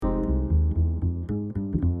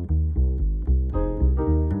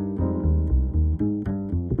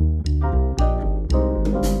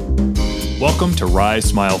Welcome to Rise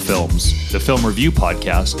Smile Films, the film review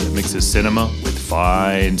podcast that mixes cinema with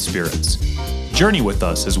fine spirits. Journey with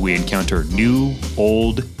us as we encounter new,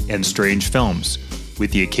 old, and strange films,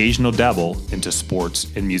 with the occasional dabble into sports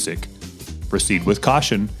and music. Proceed with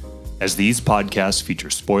caution, as these podcasts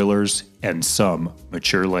feature spoilers and some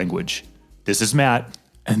mature language. This is Matt.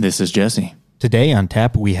 And this is Jesse. Today on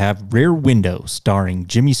tap, we have Rear Window, starring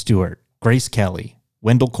Jimmy Stewart, Grace Kelly,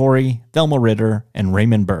 Wendell Corey, Thelma Ritter, and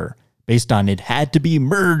Raymond Burr, based on It Had to Be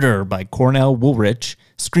Murder by Cornell Woolrich,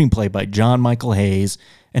 screenplay by John Michael Hayes,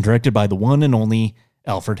 and directed by the one and only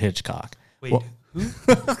Alfred Hitchcock. Wait, who?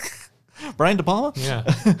 Brian De Palma? Yeah.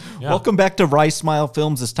 Welcome back to Rise Smile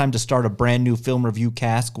Films. It's time to start a brand new film review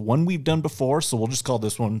cast, one we've done before, so we'll just call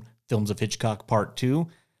this one Films of Hitchcock Part 2.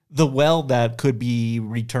 The well that could be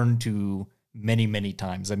returned to many, many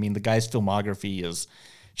times. I mean, the guy's filmography is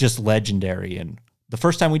just legendary. And the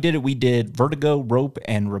first time we did Vertigo, Rope,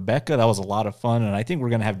 and Rebecca. That was a lot of fun, and I think we're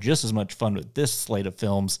going to have just as much fun with this slate of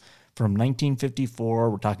films from 1954.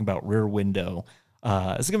 We're talking about Rear Window.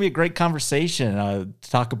 This is going to be a great conversation to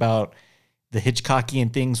talk about the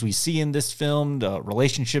Hitchcockian things we see in this film, the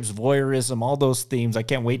relationships, voyeurism, all those themes. I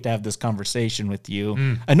can't wait to have this conversation with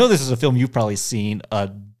you. I know this is a film you've probably seen a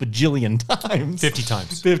bajillion times. 50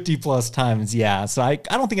 times. 50 plus times, yeah. So I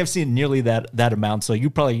don't think I've seen nearly that amount. So you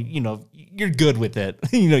probably, you're good with it.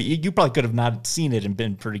 You probably could have not seen it and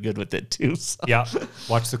been pretty good with it too. So. Yeah.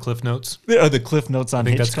 Watch the Cliff Notes. There are the Cliff Notes on I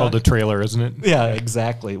think Hitchcock. that's called a trailer, isn't it? Yeah,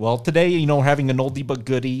 exactly. Well, today, we're having an oldie but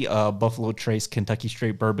goodie, Buffalo Trace Kentucky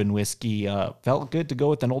Straight Bourbon Whiskey. Felt good to go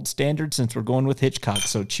with an old standard since we're going with Hitchcock.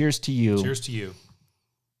 So cheers to you. Cheers to you.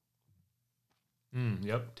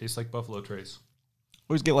 Yep. Tastes like Buffalo Trace.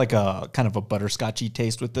 Always get like a kind of a butterscotchy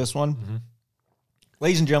taste with this one.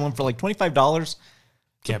 Ladies and gentlemen, for like $25,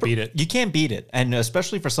 Can't beat it. you can't beat it. And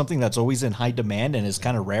especially for something that's always in high demand and is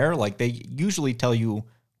kind of rare, like they usually tell you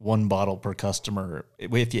one bottle per customer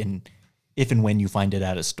if and when you find it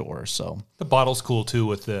at a store. So The bottle's cool too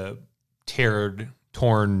with the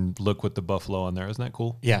torn look with the buffalo on there. Isn't that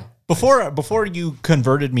cool? yeah. Before you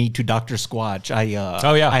converted me to Dr. Squatch,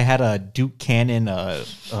 I had a Duke Cannon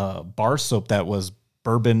bar soap that was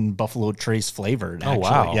bourbon Buffalo Trace flavored. Actually. Oh,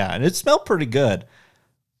 wow. Yeah, and it smelled pretty good.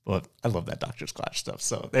 But I love that Dr. Squatch stuff,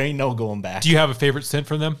 so there ain't no going back. Do you have a favorite scent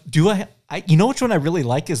from them? Do I? You know which one I really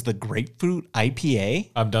like is the grapefruit IPA.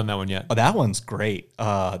 I haven't done that one yet. Oh, that one's great.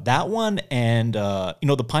 That one and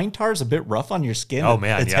the pine tar is a bit rough on your skin. Oh,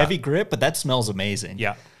 man, it's yeah. heavy grip, but that smells amazing.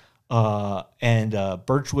 Yeah. And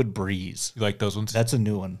Birchwood Breeze. You like those ones? That's a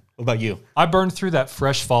new one. What about you? I burned through that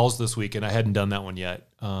Fresh Falls this week, and I hadn't done that one yet.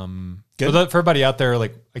 Good. For everybody out there,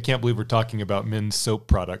 I can't believe we're talking about men's soap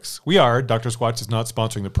products. We are. Dr. Squatch is not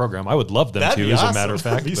sponsoring the program. I would love them That'd to, be as awesome. a matter of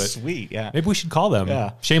fact. That'd be but sweet, yeah. maybe we should call them.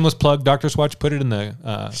 Yeah. Shameless plug, Dr. Squatch. Put it in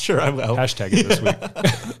the Sure, I will. hashtag it this week.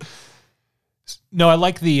 No, I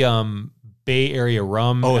like the Bay Area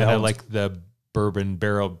rum, Oh, and that I one's- like the bourbon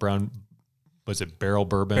barrel bourbon? Barrel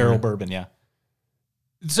bourbon, yeah.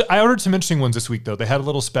 So I ordered some interesting ones this week, though. They had a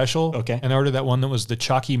little special. Okay. And I ordered that one that was the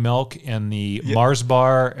chalky milk and the Mars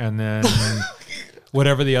bar and then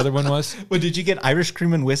whatever the other one was. Well, did you get Irish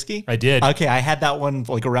cream and whiskey? I did. Okay, I had that one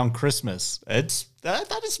around Christmas. I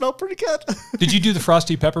thought it smelled pretty good. Did you do the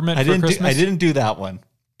frosty peppermint I for Christmas? I didn't do that one.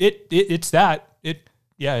 It's that.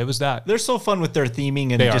 It was that. They're so fun with their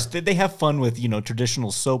theming and they have fun with,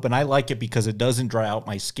 traditional soap. And I like it because it doesn't dry out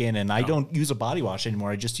my skin. And I don't use a body wash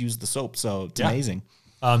anymore. I just use the soap. So it's amazing.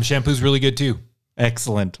 Shampoo's really good too.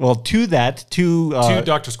 Excellent. Well, to Dr.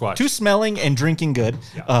 Squatch. To smelling and drinking good.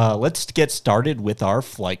 Let's get started with our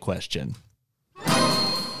flight question.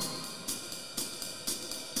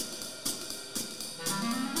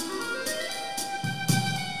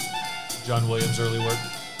 John Williams' early work.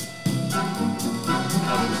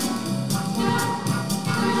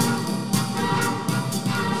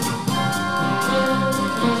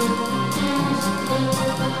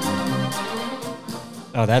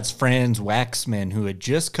 Oh, that's Franz Waxman, who had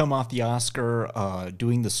just come off the Oscar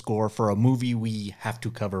doing the score for a movie we have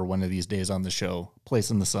to cover one of these days on the show,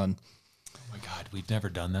 Place in the Sun. Oh my God, we've never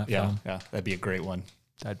done that Yeah, film. yeah, that'd be a great one.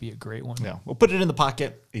 That'd be a great one. Yeah, we'll put it in the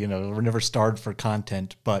pocket. We're never starved for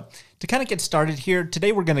content. But to kind of get started here,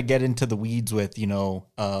 today we're going to get into the weeds with,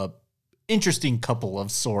 interesting couple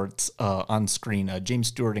of sorts on screen, James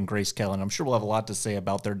Stewart and Grace Kelly. And I'm sure we'll have a lot to say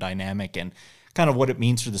about their dynamic and kind of what it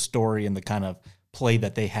means for the story and the kind of play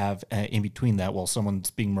that they have in between that while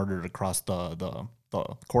someone's being murdered across the the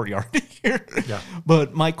courtyard here. Yeah.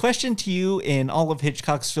 But my question to you, in all of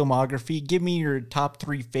Hitchcock's filmography, give me your top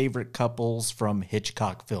 3 favorite couples from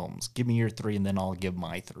Hitchcock films. Give me your 3, and then I'll give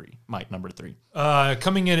my number 3.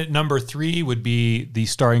 Coming in at number 3 would be the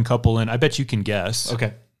starring couple, and I bet you can guess.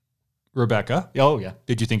 Okay. Rebecca. Oh, yeah.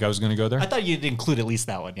 Did you think I was going to go there? I thought you'd include at least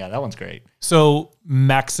that one. Yeah, that one's great. So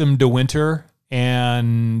Maxim de Winter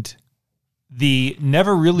and the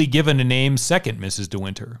never really given a name second Mrs. de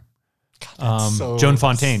Winter. Joan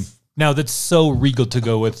Fontaine. Now that's so regal to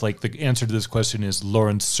go with. Like the answer to this question is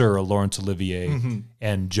Laurence Olivier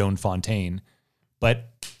and Joan Fontaine. But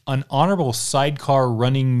an honorable sidecar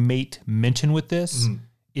running mate mention with this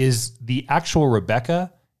is the actual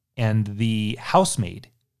Rebecca and the housemaid.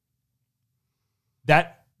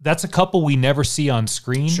 That's a couple we never see on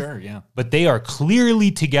screen. Sure, yeah. But they are clearly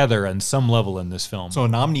together on some level in this film. So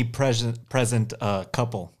an omnipresent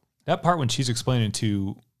couple. That part when she's explaining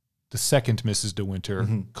to the second Mrs. de Winter,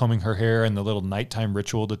 combing her hair and the little nighttime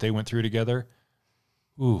ritual that they went through together.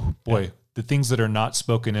 Ooh, boy. Yeah. The things that are not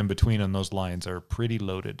spoken in between on those lines are pretty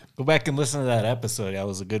loaded. Go back and listen to that episode. That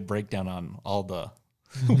was a good breakdown on all the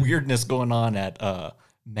weirdness going on at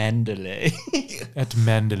Mandalay. At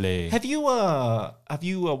Mandalay. Have you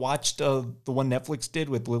watched the one Netflix did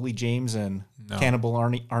with Lily James and Cannibal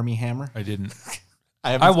Army Hammer? I didn't.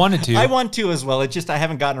 I wanted to. I want to as well. It's just I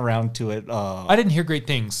haven't gotten around to it. I didn't hear great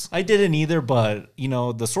things. I didn't either, but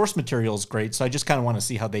the source material is great, so I just kind of want to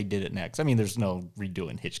see how they did it next. I mean, there's no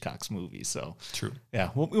redoing Hitchcock's movies, so true. Yeah,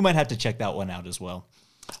 we might have to check that one out as well.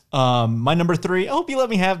 My number 3, I hope you let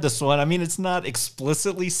me have this one. I mean, it's not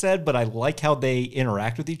explicitly said, but I like how they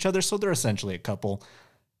interact with each other, so they're essentially a couple.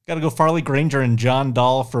 Got to go Farley Granger and John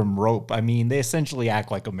Dahl from Rope. I mean, they essentially act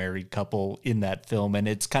like a married couple in that film, and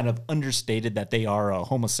it's kind of understated that they are a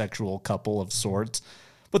homosexual couple of sorts.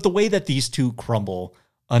 But the way that these two crumble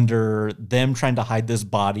under them trying to hide this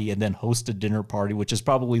body and then host a dinner party, which is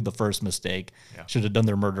probably the first mistake. Yeah. Should have done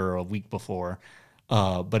their murder a week before.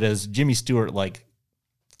 But as Jimmy Stewart,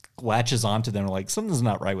 latches onto them, something's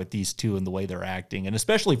not right with these two and the way they're acting. And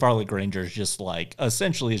especially Farley Granger is just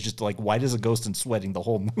essentially is just white as a ghost and sweating the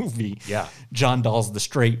whole movie. Yeah. John Dahl's the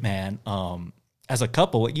straight man. As a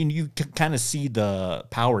couple, you can kind of see the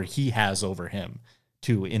power he has over him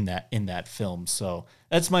too in that film. So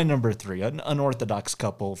that's my number 3, an unorthodox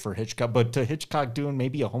couple for Hitchcock, but to Hitchcock doing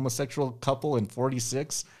maybe a homosexual couple in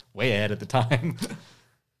 46, way ahead at the time.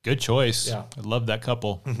 Good choice. Yeah. I love that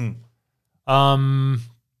couple.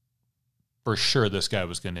 For sure, this guy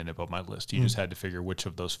was going to end up on my list. You just had to figure which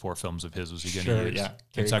of those 4 films of his was he going to use. Yeah.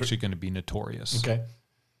 It's actually going to be Notorious. Okay.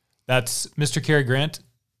 That's Mr. Cary Grant,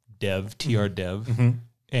 Dev, T.R. Dev,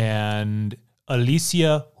 and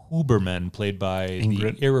Alicia Huberman, played by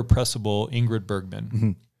the irrepressible Ingrid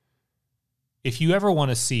Bergman. If you ever want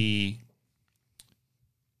to see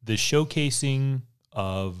the showcasing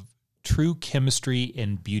of true chemistry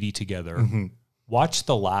and beauty together, watch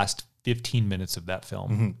the last 15 minutes of that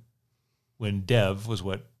film. When Dev was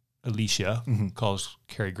what Alicia calls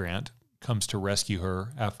Cary Grant, comes to rescue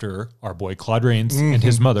her after our boy Claude Rains and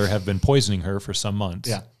his mother have been poisoning her for some months.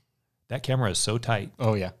 Yeah. That camera is so tight.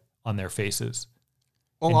 Oh, yeah. On their faces.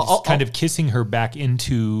 Well, kind of kissing her back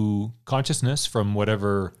into consciousness from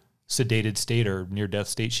whatever sedated state or near-death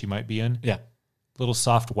state she might be in. Yeah. Little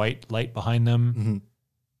soft white light behind them.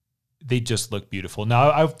 They just look beautiful.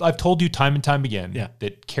 Now, I've told you time and time again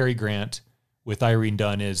that Cary Grant with Irene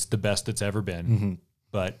Dunne is the best that's ever been.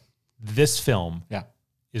 But this film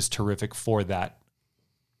is terrific for that.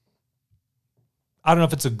 I don't know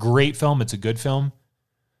if it's a great film. It's a good film.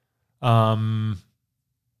 I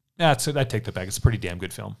take that back. It's a pretty damn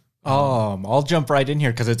good film. I'll jump right in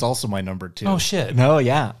here because it's also my number 2. Oh, shit. No,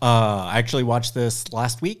 yeah. I actually watched this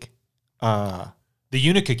last week. The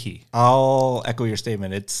Unica Key. I'll echo your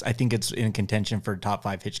statement. I think it's in contention for top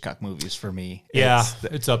 5 Hitchcock movies for me. Yeah,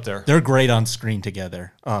 it's up there. They're great on screen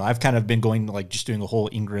together. I've kind of been going just doing a whole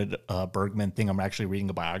Ingrid Bergman thing. I'm actually reading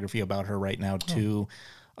a biography about her right now too.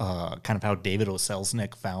 Kind of how David O.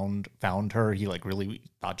 Selznick found her. He really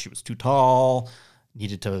thought she was too tall,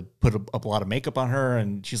 needed to put up a lot of makeup on her,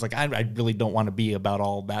 and she's like, I really don't want to be about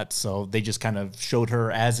all that. So they just kind of showed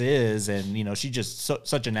her as is, and she's just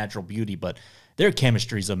such a natural beauty, but their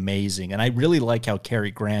chemistry is amazing. And I really like how Cary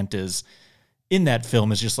Grant is in that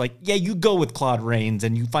film, is just you go with Claude Rains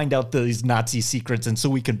and you find out these Nazi secrets, and so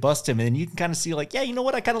we can bust him, and then you can kind of see you know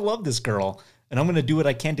what, I kind of love this girl, and I'm going to do what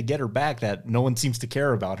I can to get her back, that no one seems to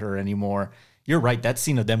care about her anymore. You're right, that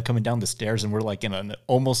scene of them coming down the stairs and we're in an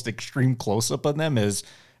almost extreme close-up on them is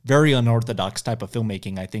very unorthodox type of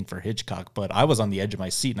filmmaking, I think, for Hitchcock. But I was on the edge of my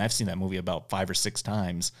seat, and I've seen that movie about 5 or 6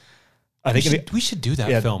 times. I think we should do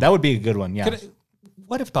that film. That would be a good one. Yeah.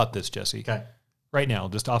 What if about this, Jesse? Okay. Right now,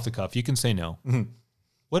 just off the cuff, you can say no. Mm-hmm.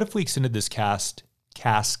 What if we extended this cask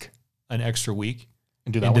an extra week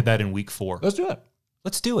And do and did that in week 4? Let's do it.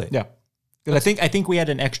 Let's do it. Yeah. Because I think we had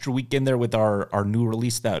an extra week in there with our new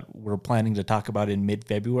release that we're planning to talk about in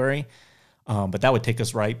mid-February. But that would take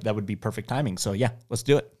us right. That would be perfect timing. So yeah, let's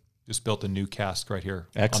do it. Just built a new cask right here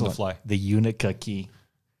Excellent. on the fly. The Unica key.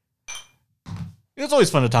 It's always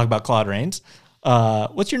fun to talk about Claude Rains.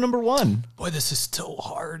 What's your number 1? Boy, this is so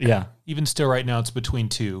hard. Yeah. Even still right now, it's between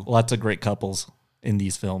 2. Lots of great couples in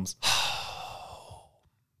these films.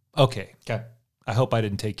 Okay. Okay. I hope I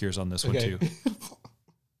didn't take yours on this one too.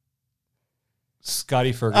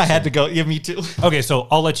 Scotty Ferguson. I had to go. Yeah, me too. Okay, so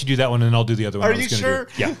I'll let you do that one and I'll do the other one. Are I was you gonna sure?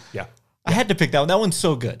 do. Yeah. I had to pick that one. That one's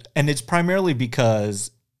so good. And it's primarily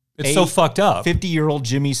because It's so fucked up. 50-year-old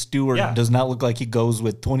Jimmy Stewart Yeah. does not look like he goes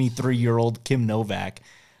with 23-year-old Kim Novak.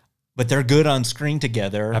 But they're good on screen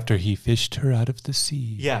together. After he fished her out of the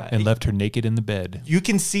sea. Yeah. And left her naked in the bed. You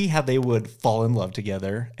can see how they would fall in love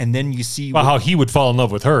together. And then you see... Well, how he would fall in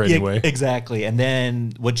love with her anyway. Yeah, exactly. And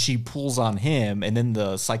then what she pulls on him, and then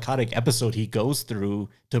the psychotic episode he goes through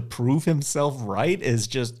to prove himself right is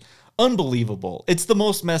just unbelievable. It's the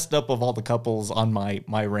most messed up of all the couples on my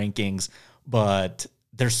rankings, but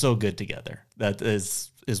they're so good together. That is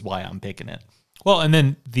why I'm picking it. Well, and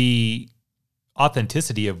then the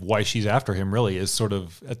authenticity of why she's after him really is sort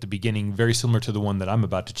of at the beginning very similar to the one that I'm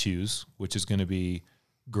about to choose, which is going to be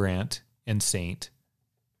Grant and Saint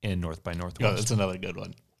in North by Northwest. Oh, that's another good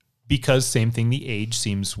one. Because same thing, the age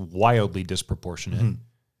seems wildly disproportionate. Mhm.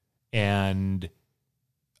 And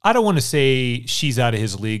I don't want to say she's out of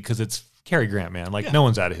his league because it's Cary Grant, man. Like, Yeah. no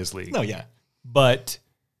one's out of his league. No, yeah. But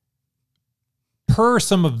per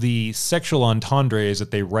some of the sexual entendres that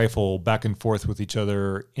they rifle back and forth with each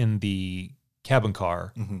other in the cabin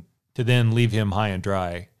car Mhm. to then leave him high and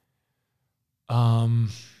dry, man,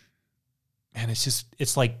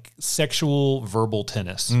 it's like sexual verbal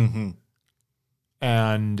tennis. Mm-hmm.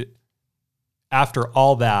 And after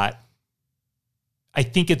all that, I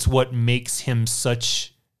think it's what makes him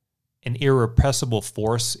such an irrepressible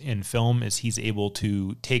force in film is he's able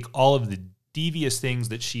to take all of the devious things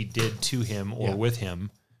that she did to him or with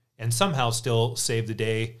him and somehow still save the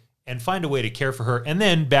day and find a way to care for her and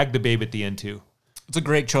then bag the babe at the end too. It's a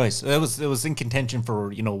great choice. It was in contention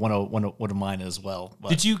for, one of mine as well. But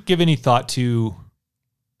Did you give any thought to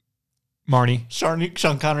Marnie?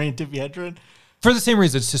 Sean Connery and Tippi Hedren? For the same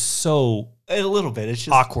reason, it's just so A little bit. It's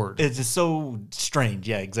just awkward. It's just so strange.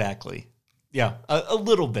 Yeah, exactly. Yeah, a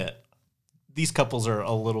little bit. These couples are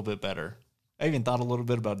a little bit better. I even thought a little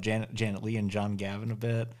bit about Janet Leigh and John Gavin a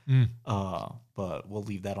bit. But we'll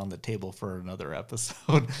leave that on the table for another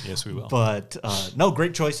episode. Yes, we will. But no,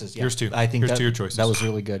 great choices. Yeah, Here's to- I think here's to your choices. That was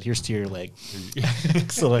really good. Here's to your leg.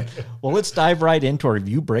 Excellent. Well, let's dive right into our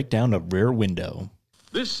review breakdown of Rear Window.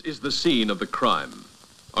 This is the scene of the crime.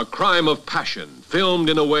 A crime of passion, filmed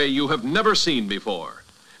in a way you have never seen before,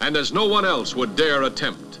 and as no one else would dare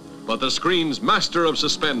attempt. But the screen's master of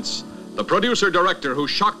suspense, the producer-director who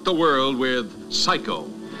shocked the world with Psycho.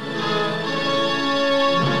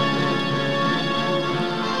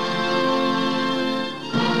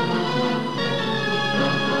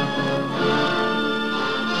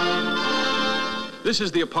 This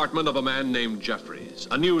is the apartment of a man named Jeffries,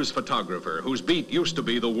 a news photographer whose beat used to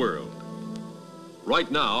be the world. Right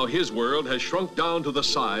now, his world has shrunk down to the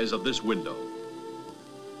size of this window.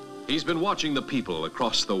 He's been watching the people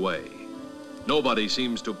across the way. Nobody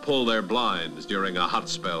seems to pull their blinds during a hot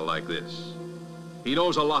spell like this. He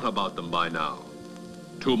knows a lot about them by now.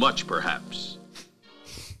 Too much, perhaps.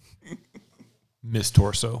 Miss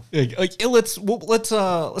Torso. Let's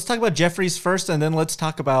talk about Jeffries first, and then let's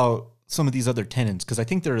talk about some of these other tenants because I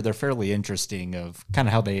think they're fairly interesting of kind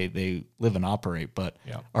of how they live and operate. But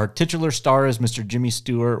our titular star is Mr. Jimmy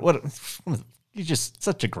Stewart. He's just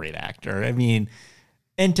such a great actor. I mean,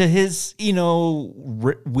 and to his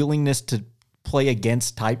willingness to play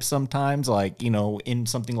against type sometimes, like in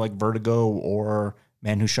something like Vertigo or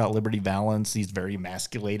Man Who Shot Liberty Valance, these very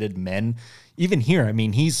emasculated men. Even here, I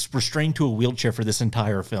mean, he's restrained to a wheelchair for this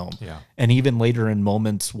entire film. Yeah. And even later in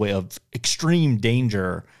moments of extreme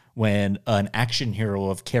danger when an action hero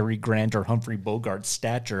of Cary Grant or Humphrey Bogart's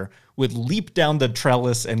stature would leap down the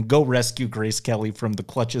trellis and go rescue Grace Kelly from the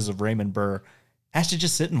clutches of Raymond Burr, has to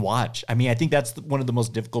just sit and watch. I mean, I think that's one of the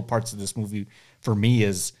most difficult parts of this movie for me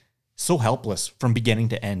is so helpless from beginning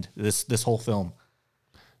to end, this whole film.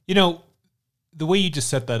 The way you just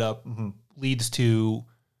set that up leads to,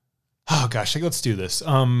 oh gosh, let's do this.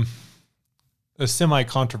 A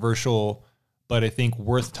semi-controversial, but I think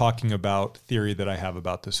worth talking about theory that I have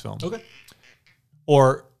about this film. Okay.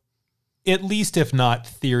 Or at least if not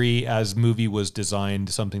theory as movie was designed,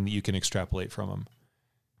 something that you can extrapolate from him.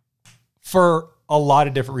 For a lot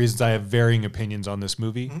of different reasons, I have varying opinions on this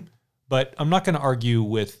movie, but I'm not going to argue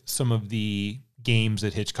with some of the games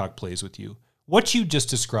that Hitchcock plays with you. What you just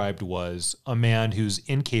described was a man who's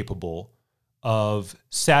incapable of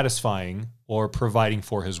satisfying or providing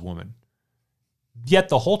for his woman. Yet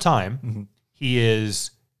the whole time, he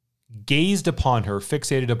is gazed upon her,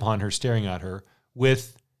 fixated upon her, staring at her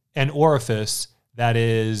with an orifice that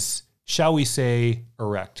is, shall we say,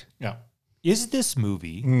 erect. Yeah. Is this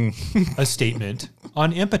movie a statement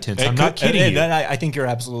on impotence? I'm not kidding you. I think you're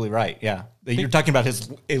absolutely right. Yeah. You're talking about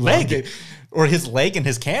his leg. Or his leg and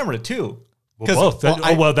his camera, too. Well, both.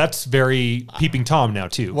 Well, that's very Peeping Tom now,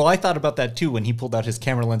 too. Well, I thought about that, too. When he pulled out his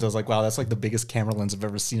camera lens, I was like, wow, that's like the biggest camera lens I've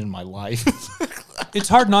ever seen in my life. It's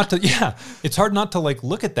hard not to like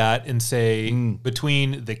look at that and say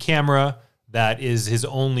between the camera that is his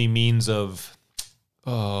only means of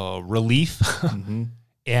relief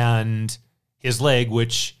and his leg,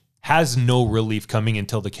 which has no relief coming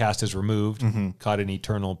until the cast is removed, caught an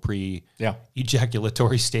eternal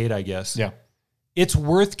pre-ejaculatory state, I guess. Yeah. It's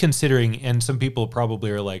worth considering, and some people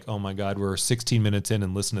probably are like, oh my God, we're 16 minutes in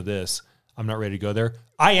and listen to this. I'm not ready to go there.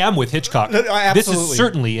 I am with Hitchcock. This is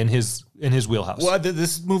certainly in his wheelhouse. Well,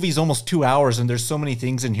 this movie's almost 2 hours, and there's so many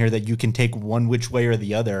things in here that you can take one which way or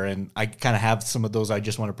the other. And I kind of have some of those I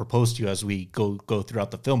just want to propose to you as we go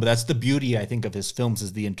throughout the film. But that's the beauty, I think, of his films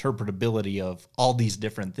is the interpretability of all these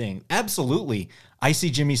different things. Absolutely. I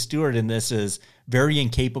see Jimmy Stewart in this as very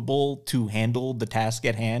incapable to handle the task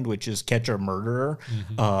at hand, which is catch a murderer.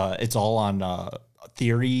 It's all on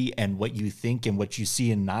theory and what you think and what you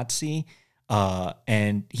see and not see.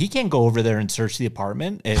 And he can't go over there and search the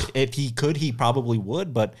apartment. If he could, he probably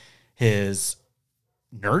would, but his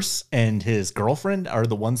nurse and his girlfriend are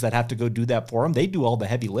the ones that have to go do that for him. They do all the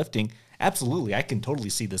heavy lifting. Absolutely. I can totally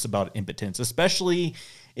see this about impotence, especially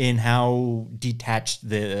in how detached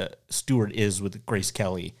the Stewart is with Grace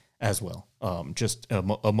Kelly as well. Just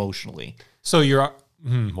emotionally. So you're,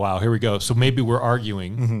 wow, here we go. So maybe we're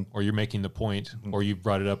arguing or you're making the point or you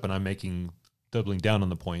brought it up and I'm doubling down on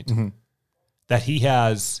the point. That he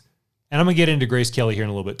has, and I'm going to get into Grace Kelly here in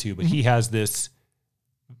a little bit too, but he has this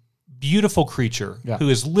beautiful creature who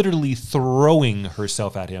is literally throwing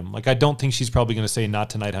herself at him. Like, I don't think she's probably going to say, not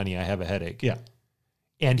tonight, honey, I have a headache. Yeah.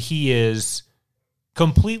 And he is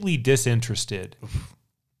completely disinterested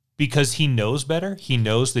because he knows better. He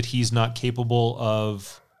knows that he's not capable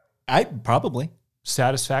of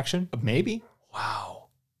satisfaction. Maybe. Wow.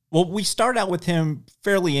 Well, we start out with him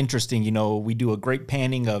fairly interesting. You know, we do a great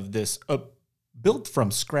panning of this built from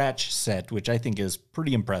scratch set, which I think is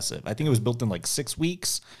pretty impressive. I think it was built in like 6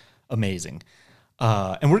 weeks. Amazing.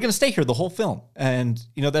 And we're going to stay here the whole film. And,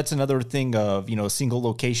 you know, that's another thing of, you know, single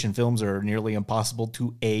location films are nearly impossible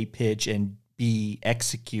to A, pitch, and B,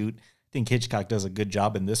 execute. I think Hitchcock does a good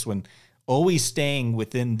job in this one, always staying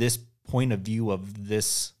within this point of view of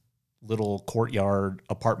this little courtyard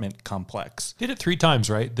apartment complex. Did it 3 times,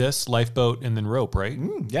 right? This, Lifeboat, and then Rope, right?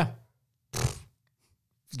 Yeah.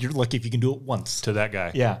 You're lucky if you can do it once. To that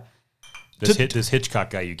guy. Yeah. This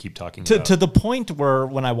Hitchcock guy you keep talking about. To the point where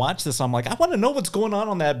when I watch this, I'm like, I want to know what's going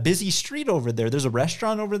on that busy street over there. There's a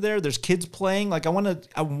restaurant over there. There's kids playing. Like, I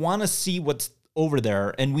want to see what's over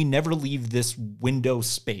there. And we never leave this window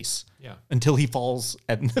space until he falls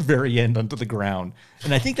at the very end onto the ground.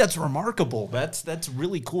 And I think that's remarkable. That's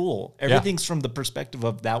really cool. Everything's from the perspective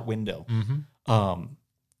of that window.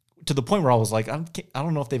 To the point where I was like, I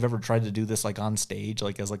don't know if they've ever tried to do this like on stage,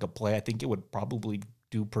 like as like a play. I think it would probably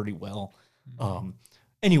do pretty well.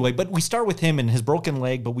 Anyway, but we start with him and his broken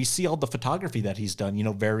leg, but we see all the photography that he's done, you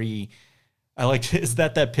know, I like, is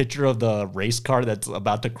that picture of the race car that's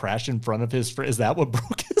about to crash in front of his friend? Is that what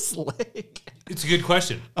broke his leg? It's a good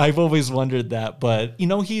question. I've always wondered that, but you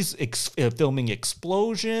know, he's filming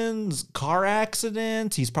explosions, car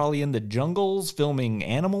accidents. He's probably in the jungles filming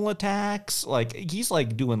animal attacks. Like, he's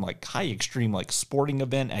like doing like high extreme, like sporting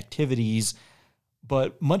event activities,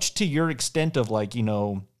 but much to your extent of like, you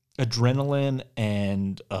know, adrenaline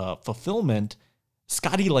and fulfillment.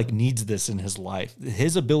 Scotty like needs this in his life.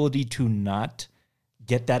 His ability to not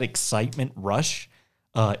get that excitement rush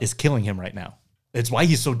is killing him right now. It's why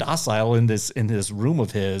he's so docile in this room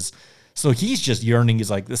of his. So he's just yearning.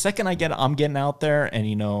 He's like, the second I'm getting out there, and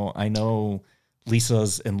you know, I know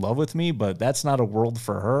Lisa's in love with me, but that's not a world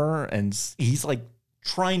for her. And he's like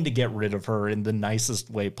trying to get rid of her in the nicest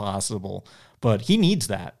way possible. But he needs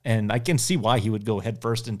that, and I can see why he would go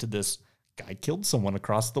headfirst into this. Guy killed someone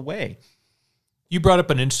across the way. You brought up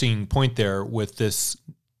an interesting point there with this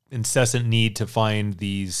incessant need to find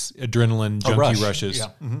these adrenaline junkie rushes. Yeah.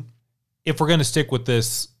 if we're going to stick with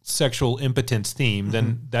this sexual impotence theme,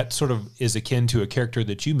 then that sort of is akin to a character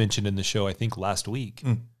that you mentioned in the show, I think, last week.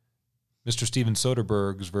 Mr. Steven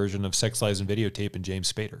Soderbergh's version of Sex, Lies, and Videotape and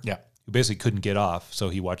James Spader. Yeah. Who basically couldn't get off, so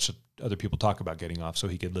he watched other people talk about getting off so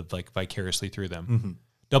he could live like vicariously through them.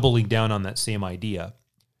 Doubling down on that same idea.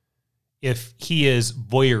 If he is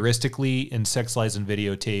voyeuristically in Sex, Lies, and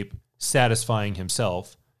Videotape satisfying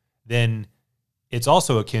himself, then it's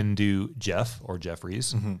also akin to Jeff or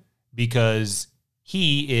Jeffries because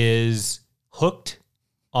he is hooked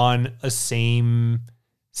on a similar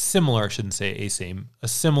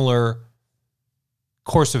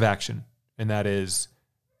course of action. And that is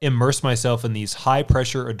immerse myself in these high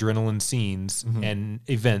pressure adrenaline scenes and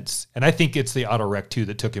events. And I think it's the auto wreck too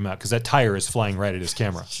that took him out because that tire is flying right at his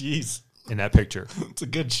camera. Jeez. In that picture. It's a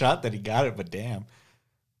good shot that he got it, but damn.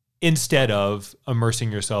 Instead of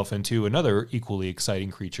immersing yourself into another equally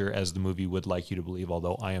exciting creature, as the movie would like you to believe,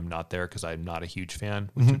 although I am not there because I'm not a huge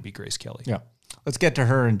fan, which would be Grace Kelly. Yeah. Let's get to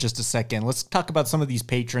her in just a second. Let's talk about some of these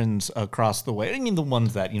patrons across the way. I mean, the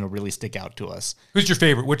ones that, really stick out to us. Who's your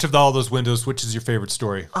favorite? Which of all those windows, which is your favorite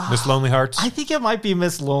story? Miss Lonely Hearts? I think it might be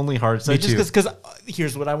Miss Lonely Hearts. Me too. Because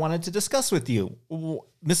here's what I wanted to discuss with you.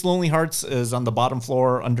 Miss Lonely Hearts is on the bottom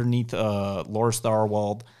floor underneath Laura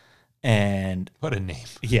Starwald. And What a name.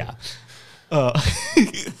 yeah.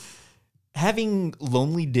 Having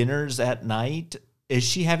lonely dinners at night, is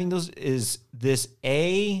she having those? Is this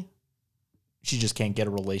she just can't get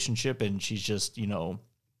a relationship and she's just,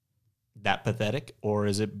 that pathetic? Or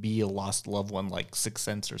is it B, a lost loved one like Sixth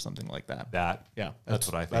Sense or something like that? Yeah. That's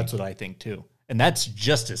what I think. That's what I think too. And that's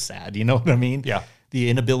just as sad, you know what I mean? Yeah. The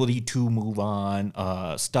inability to move on,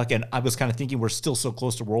 stuck. And I was kind of thinking we're still so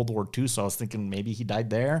close to World War II, so I was thinking maybe he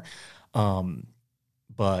died there.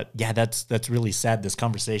 But yeah, that's really sad. This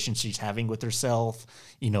conversation she's having with herself,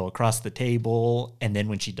 across the table. And then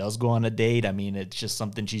when she does go on a date, I mean, it's just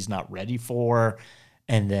something she's not ready for.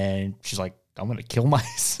 And then she's like, I'm going to kill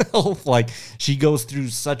myself. Like, she goes through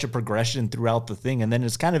such a progression throughout the thing. And then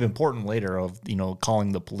it's kind of important later of,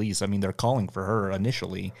 calling the police. I mean, they're calling for her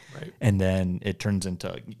initially. Right. And then it turns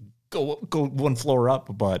into go one floor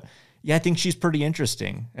up. But yeah, I think she's pretty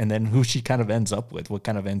interesting. And then who she kind of ends up with, what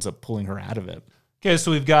kind of ends up pulling her out of it. Okay,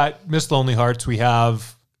 so we've got Miss Lonely Hearts. We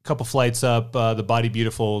have a couple flights up, the body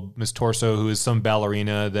beautiful Miss Torso, who is some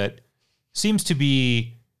ballerina that seems to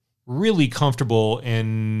be really comfortable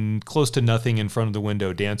and close to nothing in front of the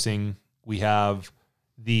window dancing. We have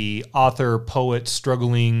the author, poet,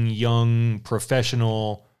 struggling young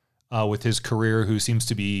professional with his career who seems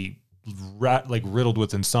to be riddled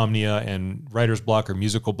with insomnia and writer's block or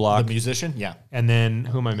musical block. The musician? Yeah. And then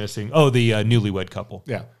who am I missing? Oh, the newlywed couple.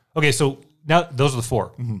 Yeah. Okay, so now those are the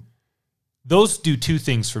four. Those do two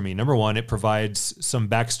things for me. Number one, it provides some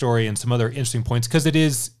backstory and some other interesting points because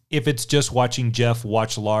if it's just watching Jeff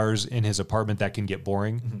watch Lars in his apartment, that can get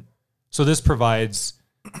boring. So this provides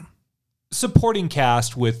supporting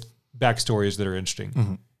cast with backstories that are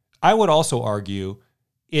interesting. I would also argue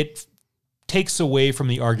it takes away from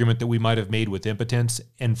the argument that we might have made with Impotence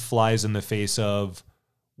and flies in the face of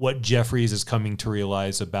what Jeffries is coming to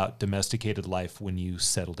realize about domesticated life when you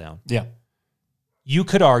settle down. Yeah. You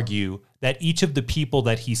could argue that each of the people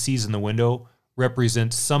that he sees in the window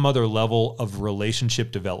represents some other level of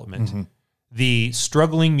relationship development. The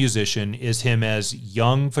struggling musician is him as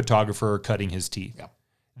young photographer cutting his teeth. Yeah.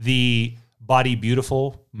 The body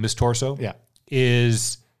beautiful Miss Torso Yeah.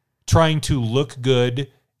 is trying to look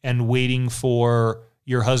good and waiting for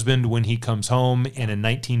your husband when he comes home in a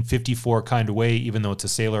 1954 kind of way, even though it's a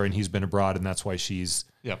sailor and he's been abroad, and that's why she's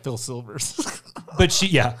Phil Silvers. but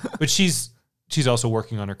she's also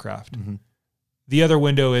working on her craft. The other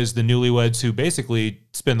window is the newlyweds who basically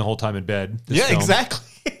spend the whole time in bed. Yeah, film. exactly.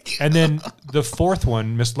 And then the fourth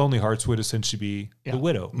one, Miss Lonely Hearts, would essentially be the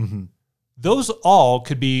widow. Those all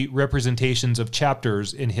could be representations of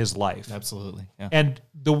chapters in his life. Absolutely. Yeah. And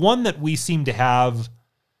the one that we seem to have,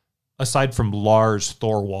 aside from Lars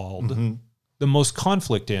Thorwald, the most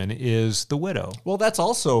conflict in is the widow. Well, that's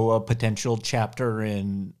also a potential chapter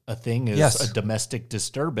in a thing is a domestic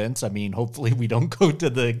disturbance. I mean, hopefully we don't go to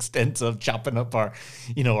the extent of chopping up our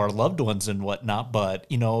loved ones and whatnot. But,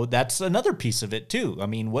 that's another piece of it too. I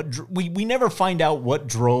mean, we never find out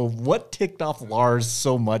what ticked off Lars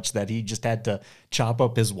so much that he just had to chop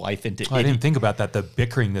up his wife into I didn't think about that, the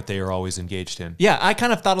bickering that they are always engaged in. Yeah, I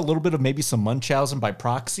kind of thought a little bit of maybe some Munchausen by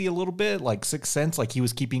proxy a little bit, like Sixth Sense, like he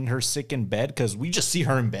was keeping her sick in bed because we just see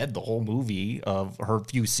her in bed the whole movie of her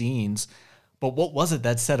few scenes. But what was it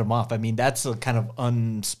that set him off? I mean, that's a kind of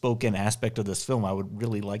unspoken aspect of this film I would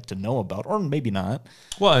really like to know about, or maybe not.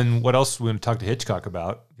 Well, and what else we want to talk to Hitchcock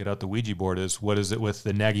about, get out the Ouija board, is what is it with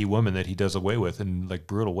the naggy woman that he does away with in like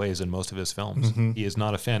brutal ways in most of his films? He is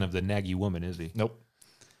not a fan of the naggy woman, is he? Nope.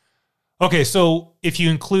 Okay, so if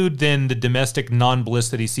you include then the domestic non-bliss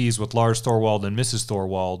that he sees with Lars Thorwald and Mrs.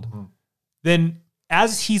 Thorwald, then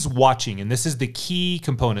as he's watching, and this is the key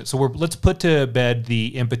component, so let's put to bed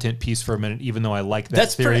the impotent piece for a minute, even though I like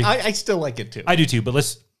that theory. I still like it too. I do too,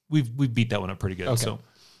 but we've beat that one up pretty good. Okay. So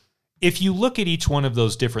if you look at each one of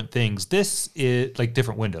those different things, this is like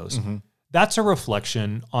different windows. That's a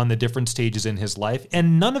reflection on the different stages in his life,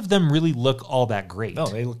 and none of them really look all that great. No,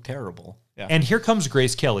 they look terrible. Yeah. And here comes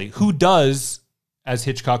Grace Kelly, who does, as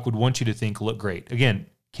Hitchcock would want you to think, look great. Again,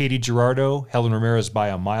 Katie Girardo, Helen Ramirez by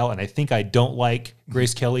a mile, and I think I don't like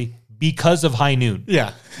Grace Kelly because of High Noon.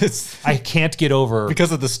 Yeah. I can't get over...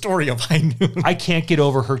 because of the story of High Noon. I can't get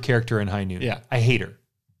over her character in High Noon. Yeah. I hate her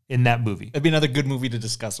in that movie. It'd be another good movie to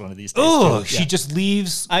discuss one of these days. Oh, too. she just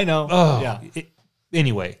leaves... I know. Oh, yeah.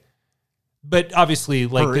 Anyway. But obviously,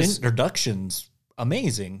 like her this... introduction's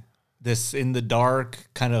amazing. This in the dark,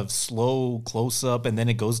 kind of slow close-up, and then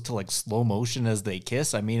it goes to like slow motion as they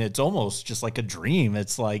kiss. I mean, it's almost just like a dream.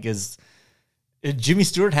 It's like Jimmy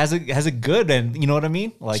Stewart has it good, and you know what I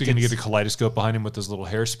mean? Like, so you're going to get a kaleidoscope behind him with his little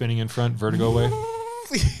hair spinning in front, vertigo way?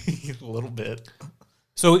 A little bit.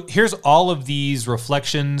 So here's all of these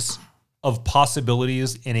reflections of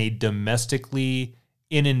possibilities in a domestically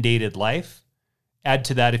inundated life. Add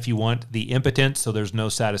to that, if you want, the impotence, so there's no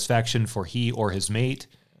satisfaction for he or his mate.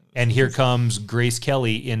 And here comes Grace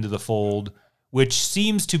Kelly into the fold, which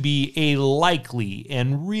seems to be a likely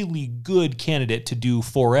and really good candidate to do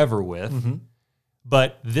Forever with.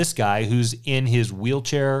 But this guy who's in his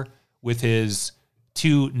wheelchair with his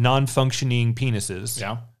two non-functioning penises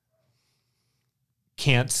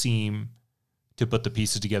can't seem to put the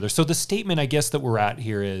pieces together. So the statement, I guess, that we're at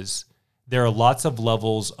here is there are lots of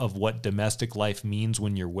levels of what domestic life means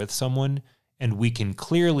when you're with someone, and we can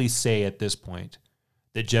clearly say at this point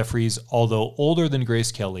that Jeffries, although older than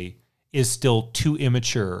Grace Kelly, is still too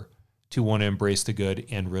immature to want to embrace the good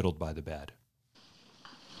and riddled by the bad.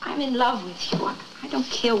 I'm in love with you. I don't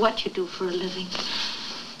care what you do for a living.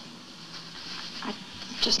 I'd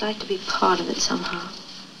just like to be part of it somehow.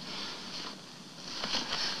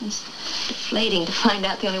 It's deflating to find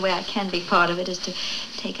out the only way I can be part of it is to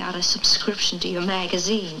take out a subscription to your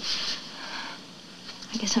magazine.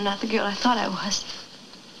 I guess I'm not the girl I thought I was.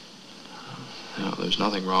 You know, there's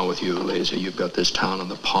nothing wrong with you, Lisa. You've got this town in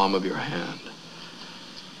the palm of your hand.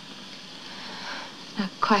 Not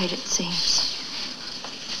quite, it seems.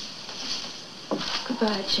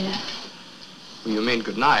 Goodbye, Jeff. Well, you mean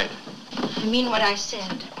good night? I mean what I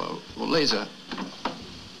said. Well, Lisa,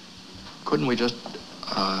 couldn't we just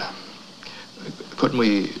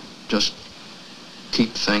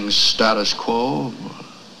keep things status quo?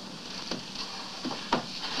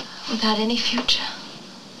 Without any future?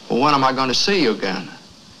 Well, when am I going to see you again?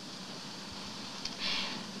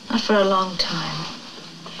 Not for a long time.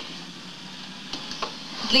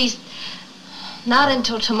 At least, not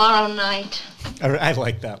until tomorrow night. I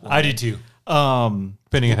like that one. I do too.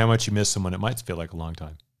 Depending on how much you miss someone, it might feel like a long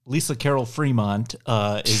time. Lisa Carol Fremont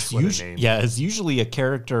is What a name. is usually a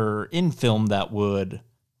character in film that would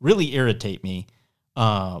really irritate me.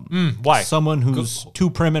 Why? Someone who's too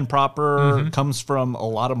prim and proper, comes from a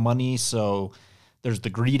lot of money, so there's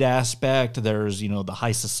the greed aspect, there's, the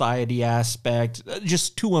high society aspect,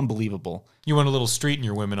 just too unbelievable. You want a little street in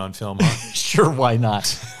your women on film, huh? Sure, why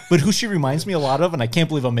not? But who she reminds me a lot of, and I can't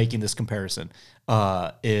believe I'm making this comparison,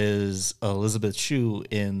 is Elizabeth Shue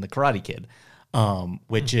in The Karate Kid,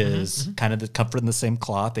 which is kind of come from the same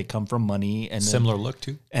cloth. They come from money and Similar look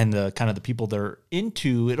too. And the kind of the people they're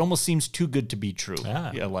into, it almost seems too good to be true.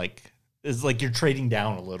 Yeah, it's like you're trading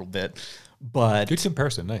down a little bit. But good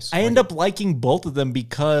comparison, nice. I end up liking both of them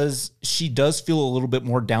because she does feel a little bit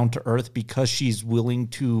more down to earth because she's willing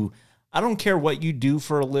to, I don't care what you do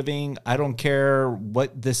for a living. I don't care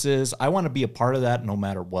what this is. I want to be a part of that no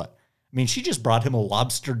matter what. I mean, she just brought him a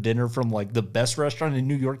lobster dinner from like the best restaurant in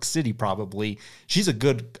New York City, probably. She's a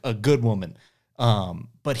good woman.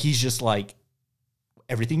 But he's just like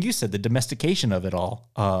everything you said, the domestication of it all.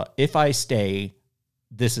 If I stay,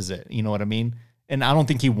 this is it. You know what I mean? And I don't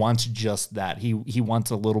think he wants just that. He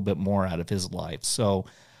wants a little bit more out of his life. So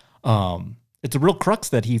it's a real crux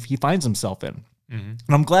that he finds himself in. And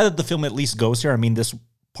I'm glad that the film at least goes here. I mean, this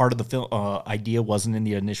part of the film idea wasn't in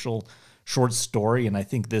the initial short story, and I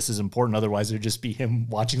think this is important. Otherwise, it would just be him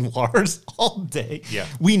watching Lars all day. Yeah.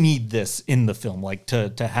 We need this in the film, like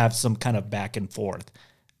to have some kind of back and forth.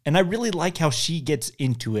 And I really like how she gets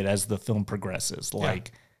into it as the film progresses.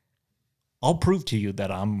 Like, I'll prove to you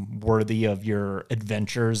that I'm worthy of your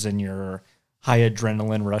adventures and your high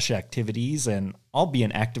adrenaline rush activities, and I'll be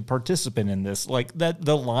an active participant in this. Like that,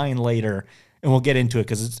 the line later, and we'll get into it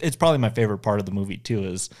because it's probably my favorite part of the movie too,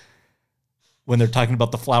 is when they're talking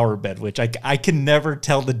about the flower bed, which I can never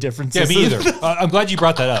tell the difference. Yeah, me either. I'm glad you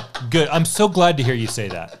brought that up. Good. I'm so glad to hear you say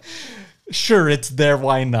that. Sure, it's there,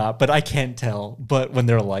 why not? But I can't tell. But when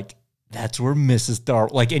they're like, that's where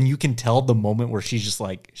Mrs. like, and you can tell the moment where she's just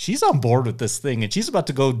like, she's on board with this thing and she's about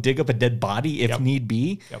to go dig up a dead body if need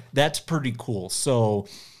be. Yep. That's pretty cool. So,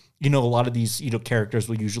 a lot of these, characters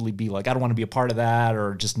will usually be like, I don't want to be a part of that,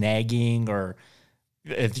 or just nagging, or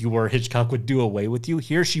if you were Hitchcock would do away with you.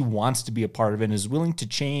 Here she wants to be a part of it and is willing to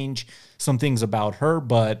change some things about her.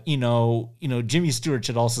 But, Jimmy Stewart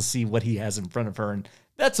should also see what he has in front of her. And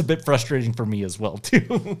that's a bit frustrating for me as well,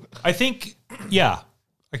 too. I think,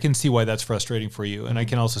 I can see why that's frustrating for you. And I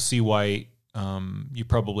can also see why you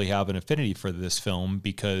probably have an affinity for this film,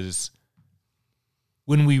 because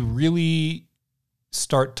when we really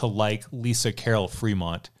start to like Lisa Carroll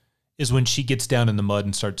Fremont is when she gets down in the mud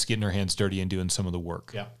and starts getting her hands dirty and doing some of the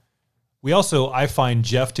work. Yeah. I find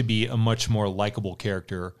Jeff to be a much more likable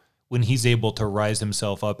character when he's able to rise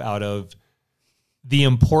himself up out of the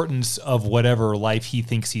importance of whatever life he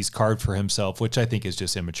thinks he's carved for himself, which I think is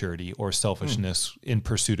just immaturity or selfishness in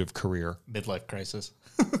pursuit of career. Midlife crisis.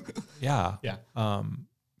 Yeah. Yeah.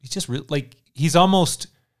 He's just he's almost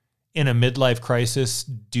in a midlife crisis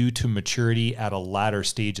due to maturity at a latter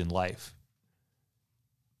stage in life.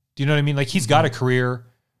 Do you know what I mean? Like, he's got a career,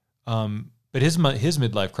 but his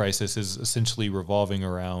midlife crisis is essentially revolving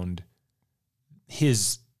around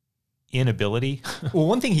his inability well,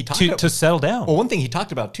 one thing he talked to settle down. Well, one thing he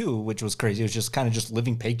talked about too, which was crazy, was just kind of just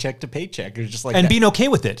living paycheck to paycheck. It was just like and being okay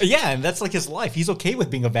with it. Yeah, and that's like his life. He's okay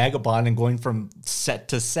with being a vagabond and going from set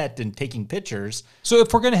to set and taking pictures. So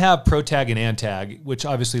if we're going to have protag and antag, which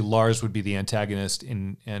obviously Lars would be the antagonist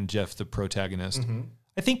and Jeff the protagonist,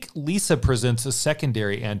 I think Lisa presents a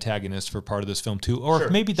secondary antagonist for part of this film too, or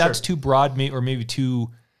maybe that's too broad, or maybe too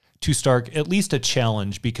stark. At least a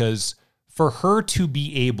challenge, because for her to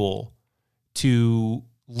be able to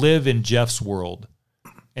live in Jeff's world,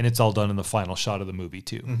 and it's all done in the final shot of the movie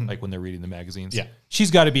too, like when they're reading the magazines. Yeah,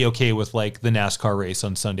 she's got to be okay with like the NASCAR race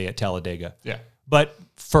on Sunday at Talladega. Yeah, but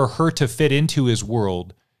for her to fit into his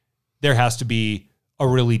world, there has to be a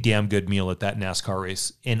really damn good meal at that NASCAR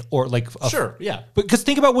race, because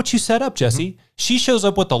think about what you set up, Jesse. She shows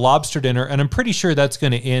up with the lobster dinner, and I'm pretty sure that's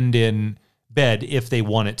going to end in bed if they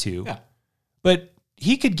want it to. Yeah, but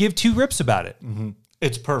he could give two rips about it.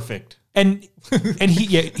 It's perfect. And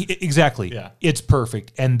exactly. Yeah. It's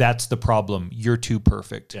perfect. And that's the problem. You're too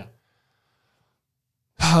perfect. Yeah.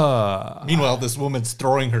 Meanwhile, this woman's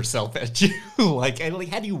throwing herself at you. like,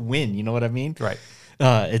 how do you win? You know what I mean? Right.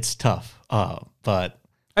 It's tough. But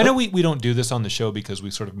I know we don't do this on the show because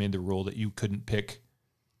we sort of made the rule that you couldn't pick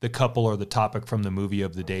the couple or the topic from the movie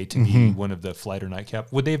of the day to be one of the Flight or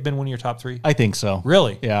Nightcap. Would they have been one of your top three? I think so.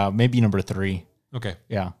 Really? Yeah, maybe number 3. Okay.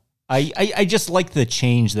 Yeah. I just like the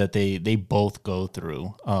change that they both go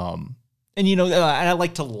through. And I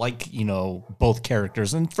like to both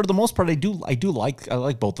characters, and for the most part I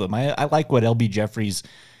like both of them. I like what LB Jeffries,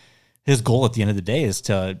 his goal at the end of the day is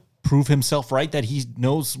to prove himself right, that he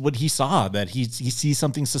knows what he saw, that he sees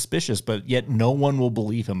something suspicious, but yet no one will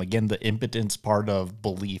believe him. Again, the impotence part of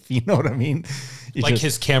belief, you know what I mean?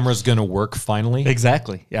 His camera's going to work finally?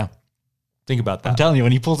 Exactly, yeah. Think about that. I'm telling you,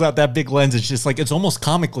 when he pulls out that big lens, it's just like, it's almost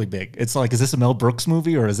comically big. It's like, is this a Mel Brooks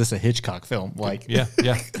movie or is this a Hitchcock film? Like, yeah.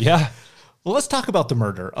 Well, let's talk about the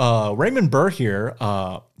murder. Raymond Burr here,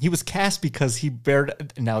 he was cast because he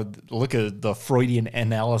bared, now look at the Freudian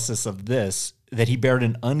analysis of this, that he bared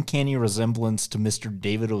an uncanny resemblance to Mr.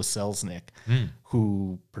 David O. Selznick,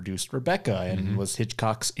 who produced Rebecca and was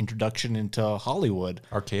Hitchcock's introduction into Hollywood.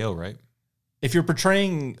 RKO, right? If you're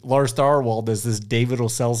portraying Lars Thorwald as this David O.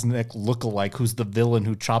 Selznick lookalike who's the villain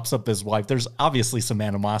who chops up his wife, there's obviously some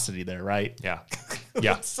animosity there, right? Yeah.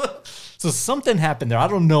 Yeah. So something happened there. I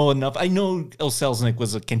don't know enough. I know O. Selznick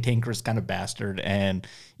was a cantankerous kind of bastard, and,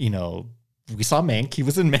 we saw Mank. He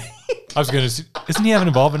was in Mank. I was going to say, isn't he having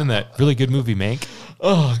involvement in that really good movie, Mank?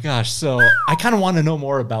 Oh, gosh. So I kind of want to know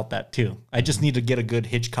more about that, too. I just need to get a good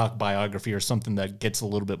Hitchcock biography or something that gets a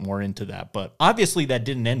little bit more into that. But obviously that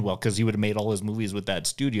didn't end well, because he would have made all his movies with that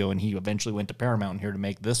studio, and he eventually went to Paramount here to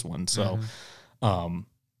make this one. So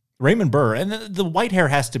Raymond Burr, and the white hair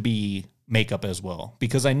has to be makeup as well,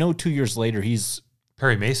 because I know 2 years later he's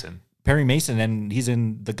Perry Mason, and he's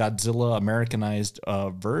in the Godzilla Americanized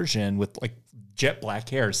version with like jet black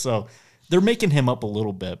hair. So they're making him up a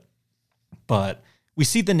little bit, but we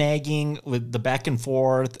see the nagging with the back and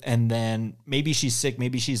forth, and then maybe she's sick,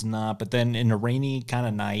 maybe she's not. But then in a rainy kind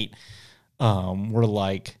of night, we're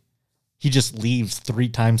like, he just leaves 3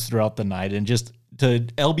 times throughout the night, and just to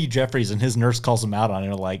L.B. Jeffries, and his nurse calls him out on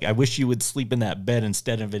it, like, I wish you would sleep in that bed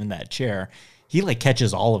instead of in that chair. He like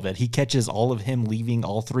catches all of it. He catches all of him leaving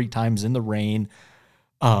all 3 times in the rain,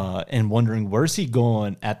 and wondering where's he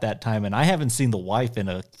going at that time. And I haven't seen the wife in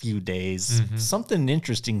a few days. Something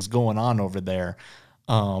interesting's going on over there.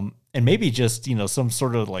 And maybe just, some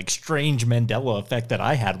sort of like strange Mandela effect that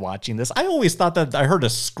I had watching this. I always thought that I heard a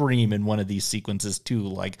scream in one of these sequences too,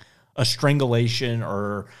 like a strangulation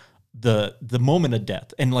or the moment of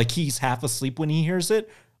death. And like he's half asleep when he hears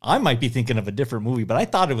it. I might be thinking of a different movie, but I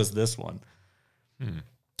thought it was this one.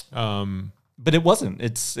 But it wasn't.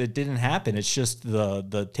 It didn't happen. It's just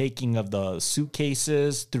the taking of the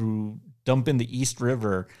suitcases through dumping the East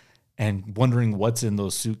River and wondering what's in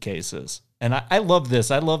those suitcases. And I love this.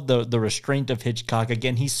 I love the restraint of Hitchcock.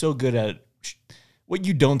 Again, he's so good at what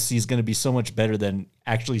you don't see is going to be so much better than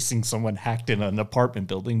actually seeing someone hacked in an apartment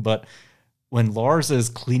building. But when Lars is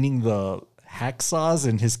cleaning the hacksaws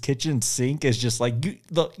in his kitchen sink, is just like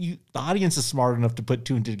the audience is smart enough to put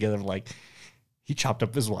 2 and 2 together. Like, he chopped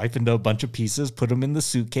up his wife into a bunch of pieces, put them in the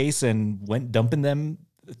suitcase, and went dumping them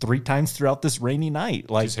 3 times throughout this rainy night.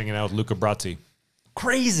 Like, he's hanging out with Luca Brasi.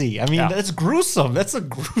 Crazy. I mean, That's gruesome. That's a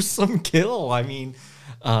gruesome kill. I mean,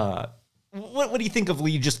 what do you think of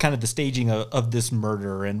Lee? Just kind of the staging of this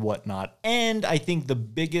murder and whatnot. And I think the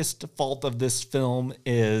biggest fault of this film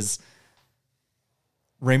is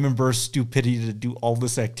Raymond Burr's stupidity to do all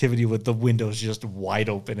this activity with the windows just wide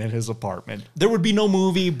open in his apartment. There would be no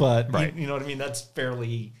movie, but right. You know what I mean? That's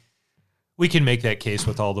fairly... We can make that case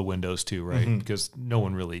with all the windows too, right? Because no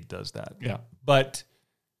one really does that. Yeah. But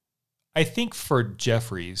I think for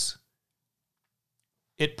Jeffries,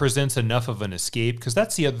 it presents enough of an escape, because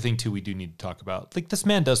that's the other thing too we do need to talk about. Like, this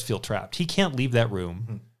man does feel trapped. He can't leave that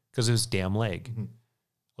room because of his damn leg.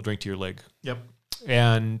 I'll drink to your leg. Yep.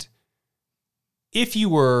 And if you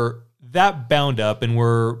were that bound up and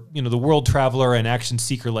were, the world traveler and action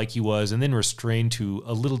seeker like he was, and then restrained to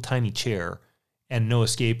a little tiny chair and no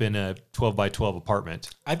escape in a 12 by 12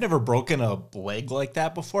 apartment. I've never broken a leg like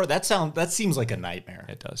that before. That seems like a nightmare.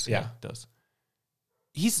 It does. Yeah, it does.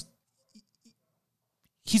 He's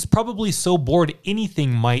probably so bored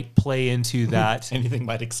anything might play into that. Anything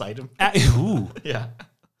might excite him. Yeah.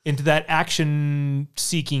 Into that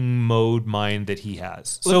action-seeking mode mind that he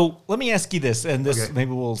has. So let me ask you this, and this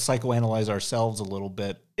maybe we'll psychoanalyze ourselves a little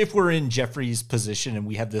bit. If we're in Jeffrey's position and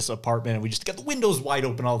we have this apartment and we just got the windows wide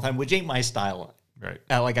open all the time, which ain't my style. Right.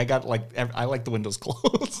 I like the windows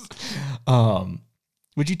closed.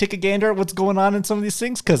 Would you take a gander at what's going on in some of these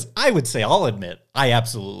things? Because I would say, I'll admit, I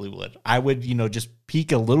absolutely would. I would, just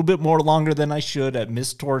peek a little bit more longer than I should at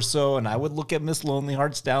Miss Torso, and I would look at Miss Lonely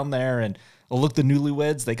Hearts down there, and I'll look the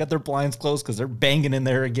newlyweds. They got their blinds closed because they're banging in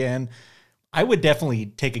there again. I would definitely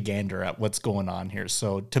take a gander at what's going on here.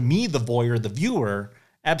 So to me, the voyeur, the viewer,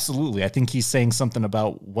 absolutely. I think he's saying something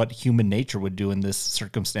about what human nature would do in this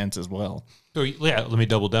circumstance as well. So yeah, let me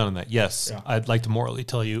double down on that. Yes, I'd like to morally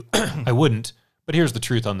tell you I wouldn't, but here's the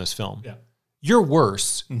truth on this film. Yeah. You're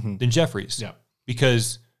worse than Jeffries. Yeah.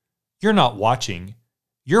 Because you're not watching.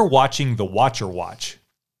 You're watching the watcher watch.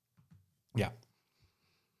 Yeah.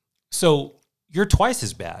 So you're twice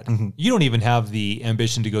as bad. You don't even have the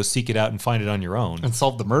ambition to go seek it out and find it on your own. And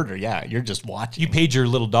solve the murder. Yeah. You're just watching. You paid your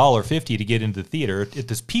little $1.50 to get into the theater at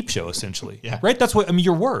this peep show, essentially. Yeah. Right? That's what,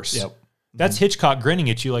 you're worse. Yep. That's Hitchcock grinning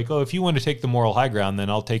at you like, oh, if you want to take the moral high ground, then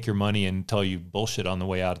I'll take your money and tell you bullshit on the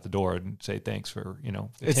way out of the door and say thanks for,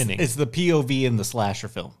 attending. It's the POV in the slasher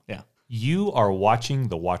film. Yeah. You are watching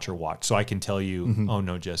the watcher watch. So I can tell you, oh,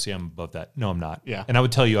 no, Jesse, I'm above that. No, I'm not. Yeah. And I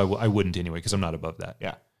would tell you I wouldn't anyway, because I'm not above that.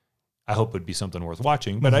 Yeah. I hope it would be something worth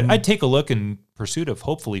watching. But I'd take a look in pursuit of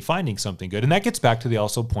hopefully finding something good. And that gets back to the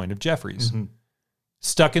also point of Jeffries.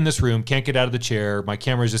 Stuck in this room, can't get out of the chair. My